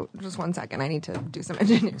now. So just 1 second, I need to do some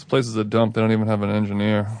engineering. This place is a dump. They don't even have an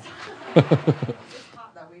engineer.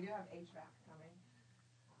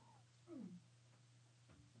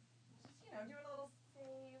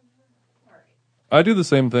 I do the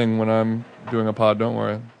same thing when I'm doing a pod, don't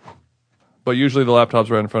worry. But usually the laptop's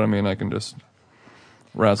right in front of me and I can just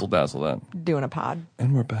razzle-dazzle that. Doing a pod.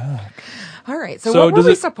 And we're back. All right. So what were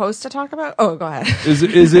we supposed to talk about? Oh, go ahead. Is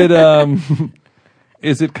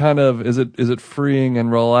it freeing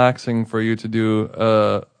and relaxing for you to do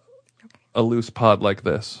a loose pod like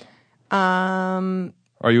this? Are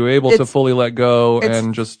you able to fully let go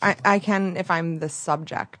and just... I can if I'm the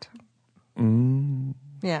subject.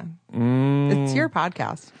 Yeah. It's your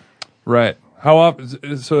podcast. Right. How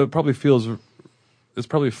often? So it probably feels... It's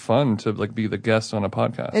probably fun to like be the guest on a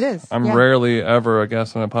podcast. It is. I'm rarely ever a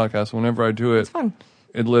guest on a podcast. Whenever I do it, it's fun.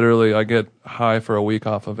 It literally, I get high for a week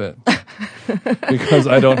off of it because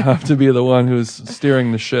I don't have to be the one who's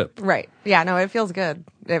steering the ship. Right. Yeah. No, it feels good.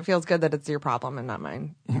 It feels good that it's your problem and not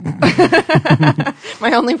mine.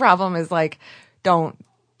 My only problem is like, don't.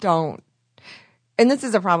 And this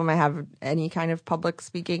is a problem I have any kind of public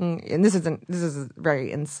speaking. And this is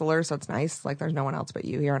very insular, so it's nice. Like there's no one else but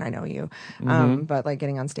you here, and I know you. But like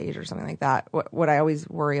getting on stage or something like that, what I always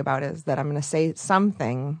worry about is that I'm going to say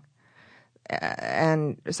something,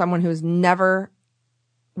 and someone who's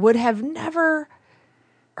would have never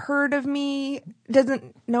heard of me,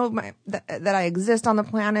 doesn't know that I exist on the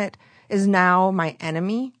planet, is now my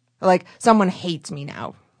enemy. Like someone hates me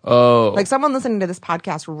now. Oh, like someone listening to this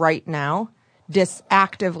podcast right now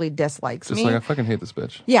actively dislikes Just me. like, I fucking hate this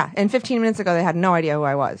bitch. Yeah, and 15 minutes ago they had no idea who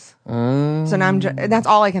I was. So now that's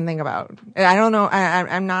all I can think about. I don't know.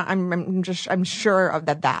 I'm sure of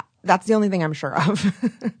that. That's the only thing I'm sure of.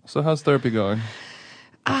 So how's therapy going?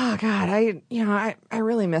 Oh God, I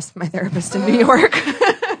really miss my therapist in New York.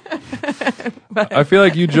 But I feel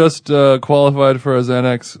like you just qualified for a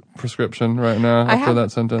Xanax prescription right now after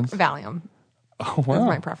that sentence. Valium. Oh wow, is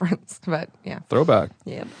my preference, but yeah. Throwback.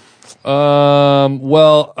 Yeah.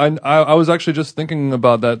 Well, I was actually just thinking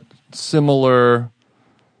about that similar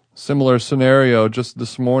scenario just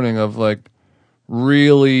this morning of like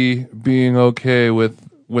really being okay with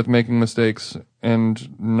making mistakes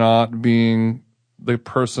and not being the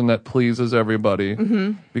person that pleases everybody,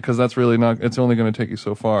 because that's really not. It's only going to take you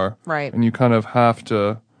so far, right? And you kind of have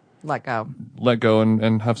to let go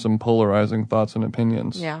and have some polarizing thoughts and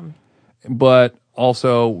opinions. Yeah. But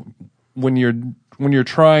also, when you're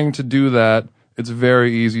trying to do that, it's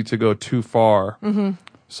very easy to go too far.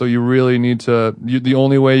 So you really need to. The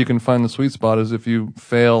only way you can find the sweet spot is if you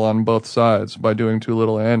fail on both sides by doing too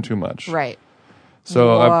little and too much. Right.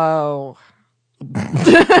 So whoa.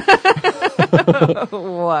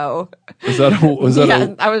 Whoa. Was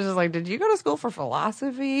that I was just like, did you go to school for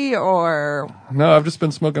philosophy or? No, I've just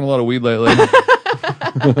been smoking a lot of weed lately.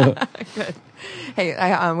 Good. Hey,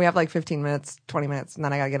 we have like 15 minutes, 20 minutes, and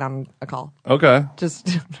then I gotta get on a call. Okay.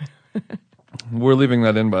 Just We're leaving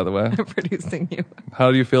that in, by the way. producing you.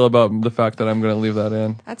 How do you feel about the fact that I'm going to leave that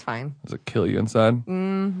in? That's fine. Does it kill you inside?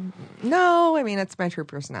 No, I mean it's my true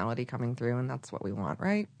personality coming through, and that's what we want,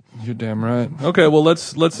 right? You're damn right. Okay, well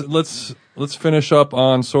let's finish up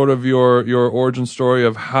on sort of your origin story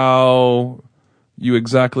of how you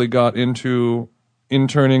exactly got into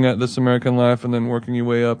interning at This American Life and then working your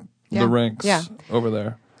way up the ranks over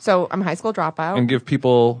there. So I'm a high school dropout. And give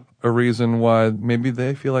people a reason why maybe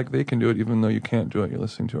they feel like they can do it, even though you can't do it. You're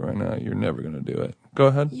listening to it right now. You're never going to do it. Go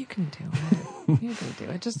ahead. You can do it. You can do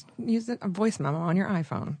it. Just use a voice memo on your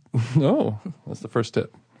iPhone. No, that's the first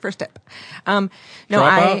tip. First tip. High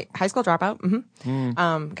School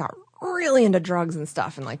dropout. Got really into drugs and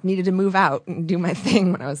stuff, and like needed to move out and do my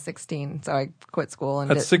thing when I was 16. So I quit school and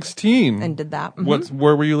at 16 and did that.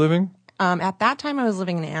 Where were you living? At that time, I was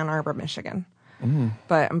living in Ann Arbor, Michigan.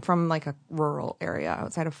 But I'm from like a rural area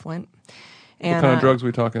outside of Flint. And, what kind of drugs are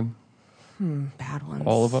we talking? Bad ones.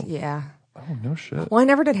 All of them? Yeah. Oh, no shit. Well, I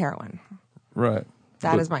never did heroin. Right.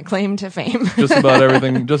 That is my claim to fame. Just about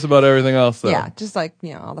everything else, though. Yeah, just like,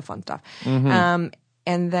 all the fun stuff. And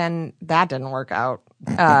then that didn't work out.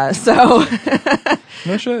 So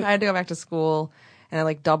no shit. I had to go back to school, and I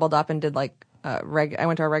like doubled up and did like I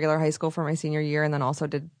went to a regular high school for my senior year, and then also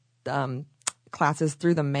did classes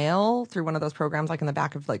through the mail through one of those programs like in the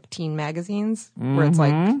back of like teen magazines where it's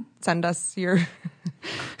like send us your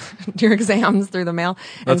your exams through the mail.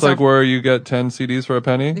 That's like where you get 10 CDs for a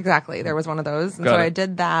penny? Exactly. There was one of those. And I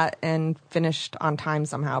did that and finished on time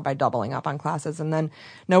somehow by doubling up on classes. And then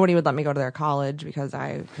nobody would let me go to their college because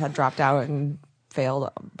I had dropped out and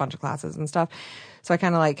failed a bunch of classes and stuff. So I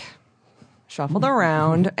kind of like shuffled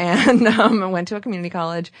around and went to a community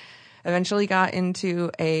college, eventually got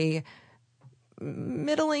into a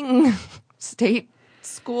middling state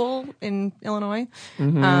school in Illinois,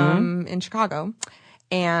 in Chicago.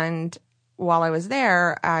 And while I was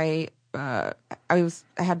there, I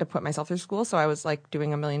had to put myself through school. So I was like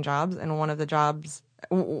doing a million jobs. And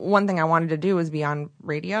one thing I wanted to do was be on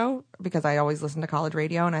radio because I always listened to college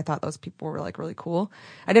radio. And I thought those people were like really cool.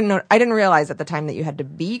 I didn't realize at the time that you had to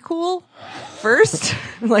be cool first.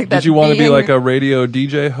 Like that. Did you want to be like a radio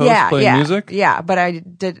DJ host playing music? Yeah, but I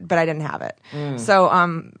didn't have it. So,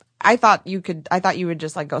 I thought you would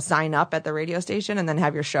just like go sign up at the radio station and then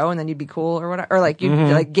have your show and then you'd be cool or whatever, or like you'd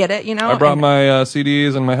like get it, I brought my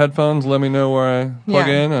CDs and my headphones. Let me know where I plug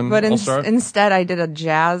in and I'll start. Instead I did a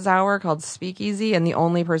jazz hour called Speakeasy, and the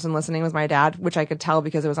only person listening was my dad, which I could tell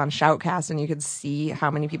because it was on Shoutcast and you could see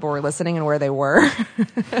how many people were listening and where they were.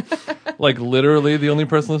 Like literally the only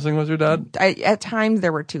person listening was your dad? At times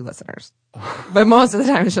there were 2 listeners. But most of the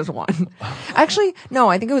time it's just 1. Actually, no,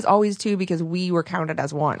 I think it was always 2 because we were counted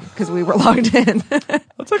as 1 because we were logged in.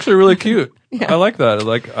 That's actually really cute. Yeah. I like that.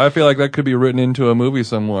 Like, I feel like that could be written into a movie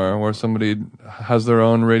somewhere where somebody has their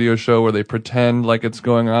own radio show where they pretend like it's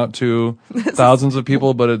going out to thousands of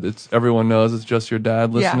people, but it's everyone knows it's just your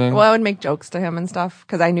dad listening. Yeah. Well, I would make jokes to him and stuff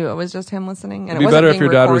because I knew it was just him listening. And it'd be better if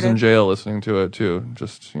your dad was in jail listening to it too.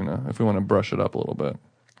 Just, if we want to brush it up a little bit.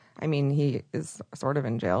 I mean, he is sort of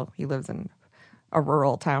in jail. He lives in a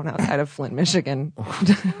rural town outside of Flint, Michigan.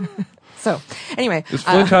 So, anyway. Is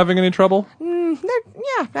Flint having any trouble?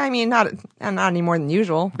 Yeah, I mean, not any more than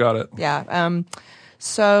usual. Got it. Yeah.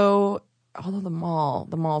 So although the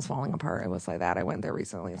mall's falling apart. I will say that. I went there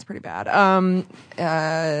recently. It's pretty bad.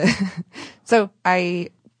 So I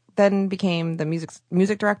then became the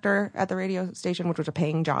music director at the radio station, which was a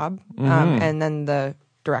paying job. And then the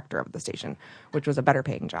director of the station, which was a better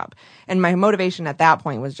paying job. And my motivation at that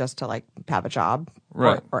point was just to like have a job,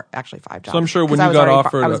 right? Or actually 5 jobs. So I'm sure when you got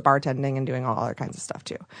offered, I was bartending and doing all other kinds of stuff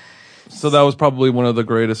too. So that was probably one of the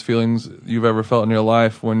greatest feelings you've ever felt in your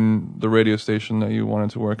life when the radio station that you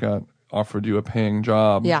wanted to work at offered you a paying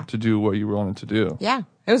job to do what you wanted to do. Yeah,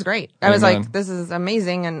 it was great. I was like, this is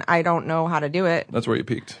amazing, and I don't know how to do it. That's where you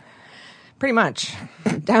peaked. Pretty much.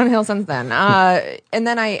 Downhill since then. And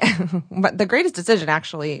then but the greatest decision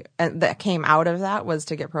actually that came out of that was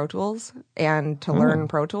to get Pro Tools and to learn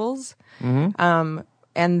Pro Tools. And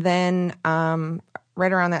then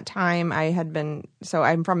right around that time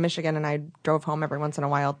I'm from Michigan, and I drove home every once in a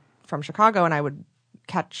while from Chicago, and I would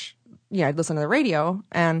I'd listen to the radio.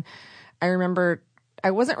 And I remember I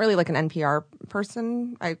wasn't really like an NPR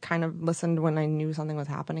person. I kind of listened when I knew something was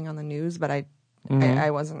happening on the news, but I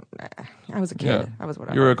wasn't. I was a kid. Yeah. I was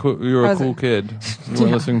whatever. You were a cool kid. You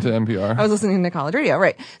weren't listening to NPR. I was listening to college radio,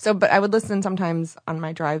 right? So, but I would listen sometimes on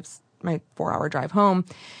my drives, my 4-hour drive home.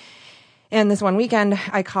 And this one weekend,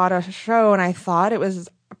 I caught a show, and I thought it was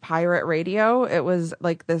pirate radio. It was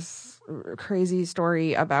like this crazy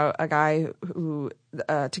story about a guy who,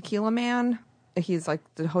 Tequila Man. He's like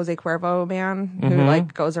the Jose Cuervo man who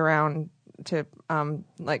like goes around to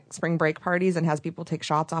like spring break parties and has people take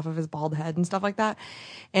shots off of his bald head and stuff like that.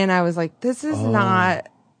 And I was like, this is not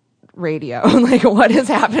radio. Like, what is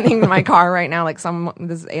happening in my car right now? Like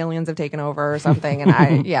this aliens have taken over or something.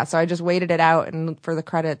 And so I just waited it out and looked for the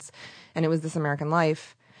credits, and it was This American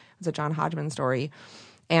Life. It was a John Hodgman story.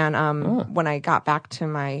 And when I got back to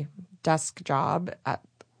my desk job at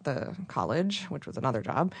the college, which was another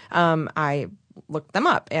job, I looked them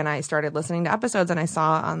up and I started listening to episodes, and I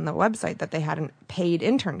saw on the website that they had a paid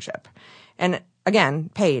internship. And again,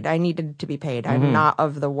 paid. I needed to be paid. I'm not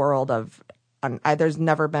of the world of, there's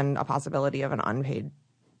never been a possibility of an unpaid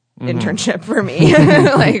internship for me.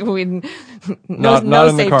 Like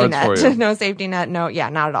no safety net, no safety net. No,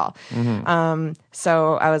 not at all.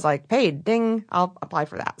 So I was like, paid, ding, I'll apply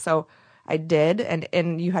for that. So I did,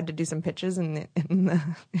 and you had to do some pitches in the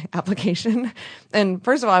application. And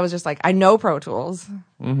first of all, I was just like, I know Pro Tools.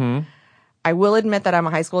 I will admit that I'm a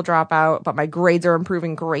high school dropout, but my grades are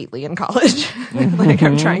improving greatly in college. Like,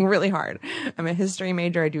 I'm trying really hard. I'm a history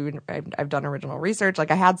major. I've done original research.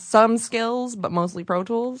 Like, I had some skills, but mostly Pro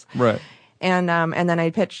Tools. Right. And then I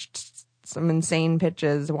pitched some insane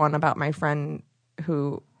pitches. One about my friend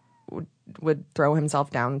who would throw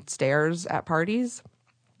himself downstairs at parties.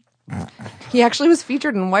 He actually was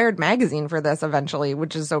featured in Wired magazine for this eventually,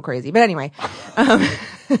 which is so crazy. But anyway. You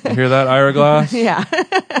hear that, Ira Glass? Yeah.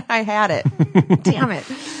 I had it. Damn it.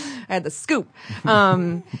 I had the scoop.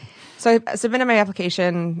 So I submitted my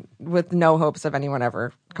application with no hopes of anyone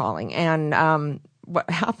ever calling. And what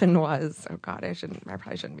happened was, oh God, I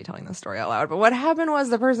probably shouldn't be telling this story out loud, but what happened was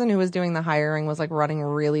the person who was doing the hiring was like running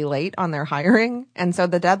really late on their hiring. And so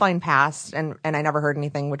the deadline passed, and I never heard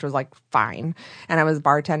anything, which was like fine. And I was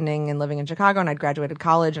bartending and living in Chicago, and I'd graduated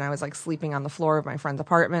college, and I was like sleeping on the floor of my friend's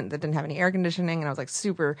apartment that didn't have any air conditioning. And I was like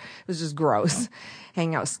it was just gross.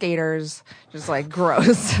 Hanging out with skaters, just like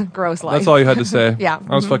gross life. That's all you had to say. Yeah.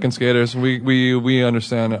 I was fucking skaters. We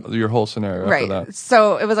understand your whole scenario right. after that.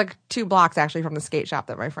 So it was like 2 blocks actually from the skate shop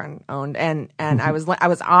that my friend owned, and I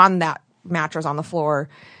was on that mattress on the floor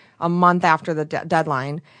a month after the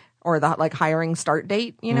deadline, or the like hiring start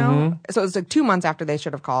date, you know. So it was like 2 months after they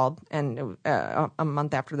should have called, and a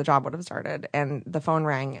month after the job would have started, and the phone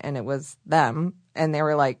rang, and it was them, and they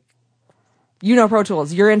were like, you know Pro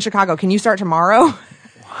Tools, you're in Chicago, can you start tomorrow?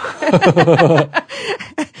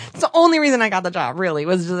 It's the only reason I got the job, really,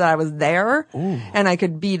 was just that I was there. Ooh. And I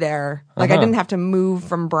could be there. Like, I didn't have to move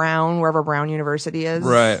from Brown, wherever Brown University is.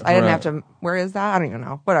 Right. I didn't have to, where is that? I don't even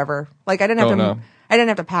know. Whatever. Like, I didn't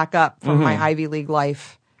have to pack up from my Ivy League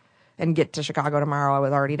life and get to Chicago tomorrow. I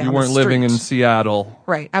was already down the street. You weren't living in Seattle.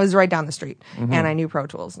 Right. I was right down the street. And I knew Pro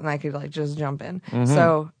Tools, and I could like just jump in.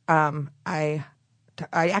 So,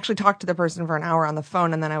 I actually talked to the person for an hour on the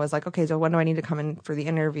phone, and then I was like, okay, so when do I need to come in for the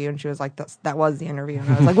interview? And she was like, that was the interview. And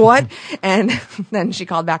I was like, what? And then she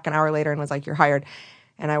called back an hour later and was like, you're hired.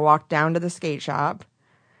 And I walked down to the skate shop,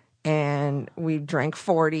 and we drank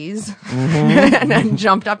 40s and then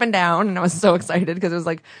jumped up and down. And I was so excited because it was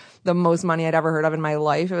like the most money I'd ever heard of in my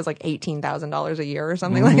life. It was like $18,000 a year or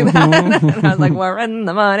something like that. And I was like, we're in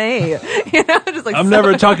the money. You know, just like, I'm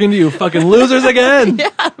never talking to you fucking losers again.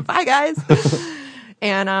 Yeah. Bye, guys.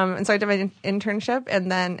 And so I did my internship,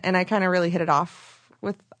 and I kind of really hit it off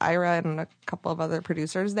with Ira and a couple of other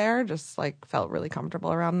producers there. Just like felt really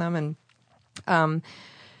comfortable around them, and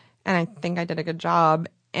I think I did a good job.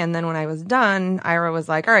 And then when I was done, Ira was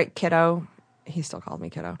like, "All right, kiddo." He still called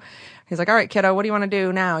me kiddo. He's like, "All right, kiddo, what do you want to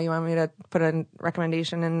do now? You want me to put a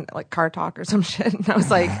recommendation in like Car Talk or some shit?" And I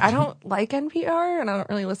was like, "I don't like NPR and I don't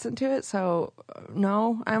really listen to it, so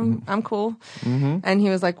no, I'm cool." And he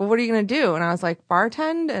was like, "Well, what are you gonna do?" And I was like,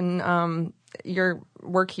 "Bartend and your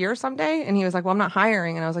work here someday." And he was like, "Well, I'm not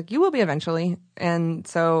hiring." And I was like, "You will be eventually." And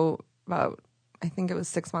so about, I think it was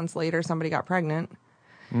 6 months later, somebody got pregnant,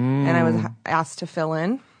 and I was asked to fill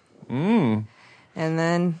in. And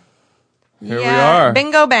then. Here we are.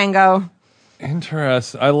 Bingo bango.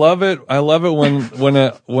 Interesting. I love it. I love it when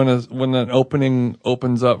an opening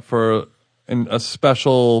opens up for a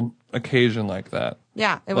special occasion like that.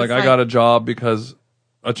 Yeah, it was I got a job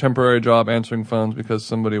a temporary job answering phones because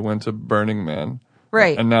somebody went to Burning Man.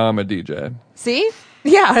 Right. And now I'm a DJ. See?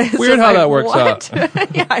 Yeah. It's weird how that works out.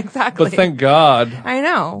 Yeah, exactly. But thank God. I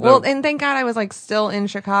know. Well, and thank God I was like still in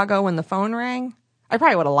Chicago when the phone rang. I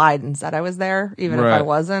probably would have lied and said I was there, even if I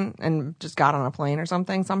wasn't, and just got on a plane or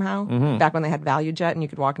something somehow. Back when they had Value Jet and you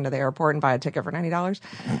could walk into the airport and buy a ticket for $90,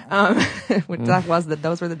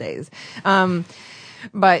 those were the days.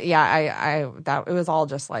 But yeah, it was all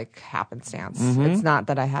just like happenstance. It's not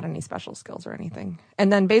that I had any special skills or anything.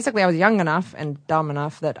 And then basically I was young enough and dumb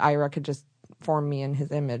enough that Ira could just form me in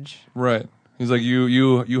his image. Right. He's like,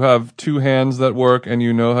 you have two hands that work and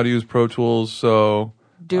you know how to use Pro Tools, so.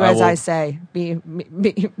 Do as I say. Be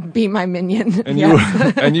my minion. And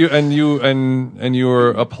yes. you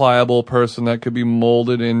were a pliable person that could be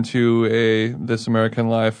molded into a This American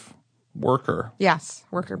Life worker. Yes,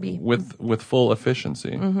 worker bee. With full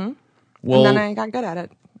efficiency. Well, and then I got good at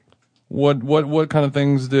it. What kind of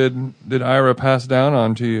things did Ira pass down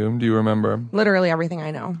on to you? Do you remember? Literally everything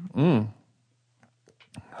I know.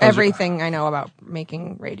 Everything I know about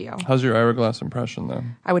making radio. How's your Ira Glass impression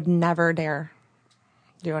then? I would never dare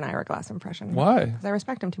do an Ira Glass impression. Why? Because I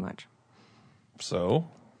respect him too much. So?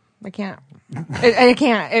 I can't. I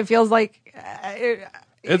can't. It feels like...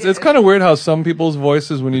 It's kind of weird how some people's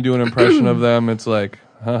voices, when you do an impression of them, it's like,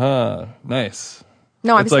 haha, nice.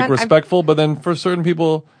 No, it's like respectful, but then for certain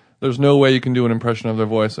people, there's no way you can do an impression of their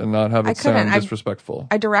voice and not have it sound disrespectful.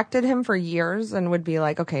 I directed him for years and would be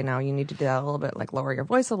like, okay, now you need to do that a little bit, like lower your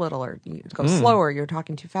voice a little, or you go slower, you're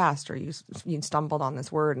talking too fast, or you stumbled on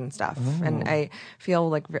this word and stuff. And I feel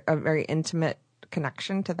like a very intimate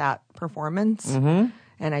connection to that performance. And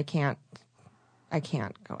I can't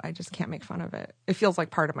go, I just can't make fun of it. It feels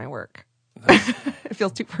like part of my work. It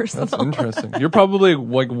feels too personal. That's interesting. You're probably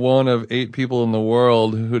like one of 8 people in the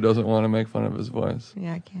world who doesn't want to make fun of his voice.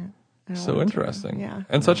 Yeah, I can't. So interesting. Yeah.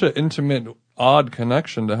 And such an intimate, odd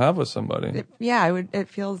connection to have with somebody. It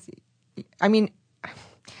feels, I mean,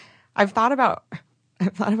 I've thought about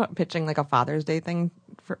pitching like a Father's Day thing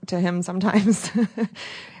to him sometimes.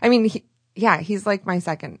 I mean, he's like my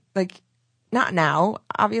second, like, not now,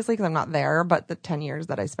 obviously, because I'm not there, but the 10 years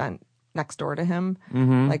that I spent next door to him,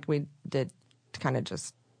 like we did kind of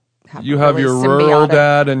just have you have your rural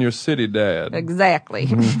dad and your city dad. Exactly.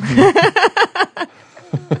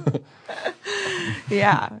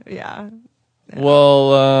 Yeah.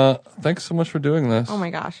 Well, thanks so much for doing this. Oh my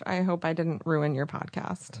gosh, I hope I didn't ruin your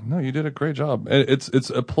podcast. No, you did a great job. It's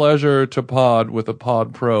a pleasure to pod with a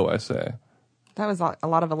Pod Pro, I say. That was a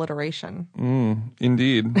lot of alliteration.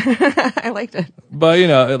 Indeed. I liked it.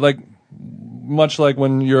 But, much like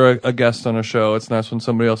when you're a guest on a show, it's nice when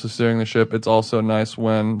somebody else is steering the ship. It's also nice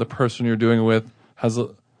when the person you're doing it with has a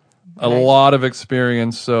lot of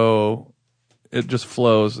experience, so it just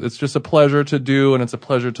flows. It's just a pleasure to do, and it's a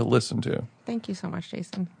pleasure to listen to. Thank you so much,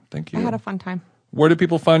 Jason. Thank you. I had a fun time. Where do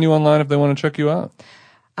people find you online if they want to check you out?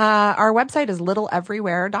 Our website is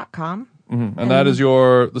littleeverywhere.com. And that is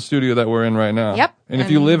the studio that we're in right now. Yep. And if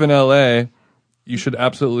you live in LA, you should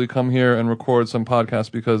absolutely come here and record some podcasts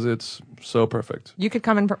because it's so perfect. You could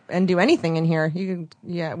come and do anything in here. You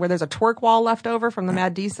could, where there's a twerk wall left over from the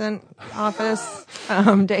Mad Decent office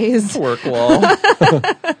days. Twerk wall.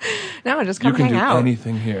 No, just come hang out. You can do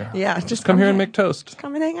anything here. Yeah, just come here and make toast. Just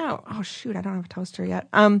come and hang out. Oh shoot, I don't have a toaster yet.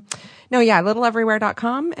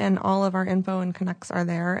 Littleeverywhere.com, and all of our info and connects are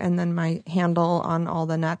there. And then my handle on all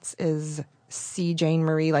the nets is C Jane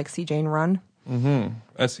Marie, like C Jane Run.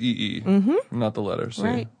 SEE. Not the letters.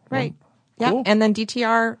 Right. Yeah. Cool. And then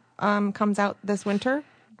DTR comes out this winter.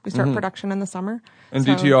 We start production in the summer. And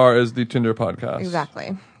DTR is the Tinder podcast.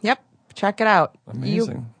 Exactly. Yep. Check it out.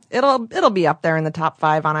 Amazing. It'll be up there in the top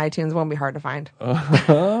 5 on iTunes. Won't be hard to find. I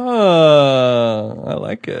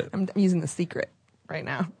like it. I'm using the secret. right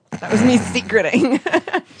now. That was me secreting.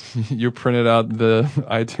 You printed out the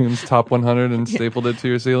iTunes Top 100 and stapled it to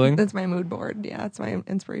your ceiling? That's my mood board. Yeah, it's my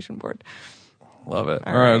inspiration board. Love it.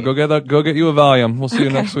 All right, go get you a Valium. We'll see you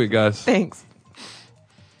next week, guys. Thanks.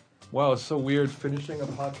 Wow, it's so weird finishing a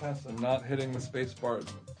podcast and not hitting the space bar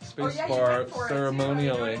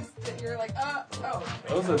ceremonially. You're like,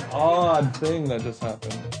 That was an odd thing that just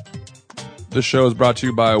happened. This show is brought to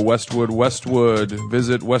you by Westwood.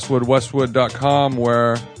 Visit westwoodwestwood.com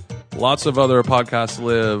where lots of other podcasts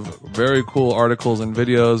live. Very cool articles and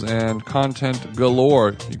videos and content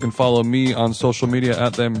galore. You can follow me on social media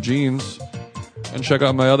at ThemJeans and check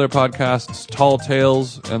out my other podcasts, Tall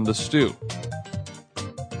Tales and The Stew.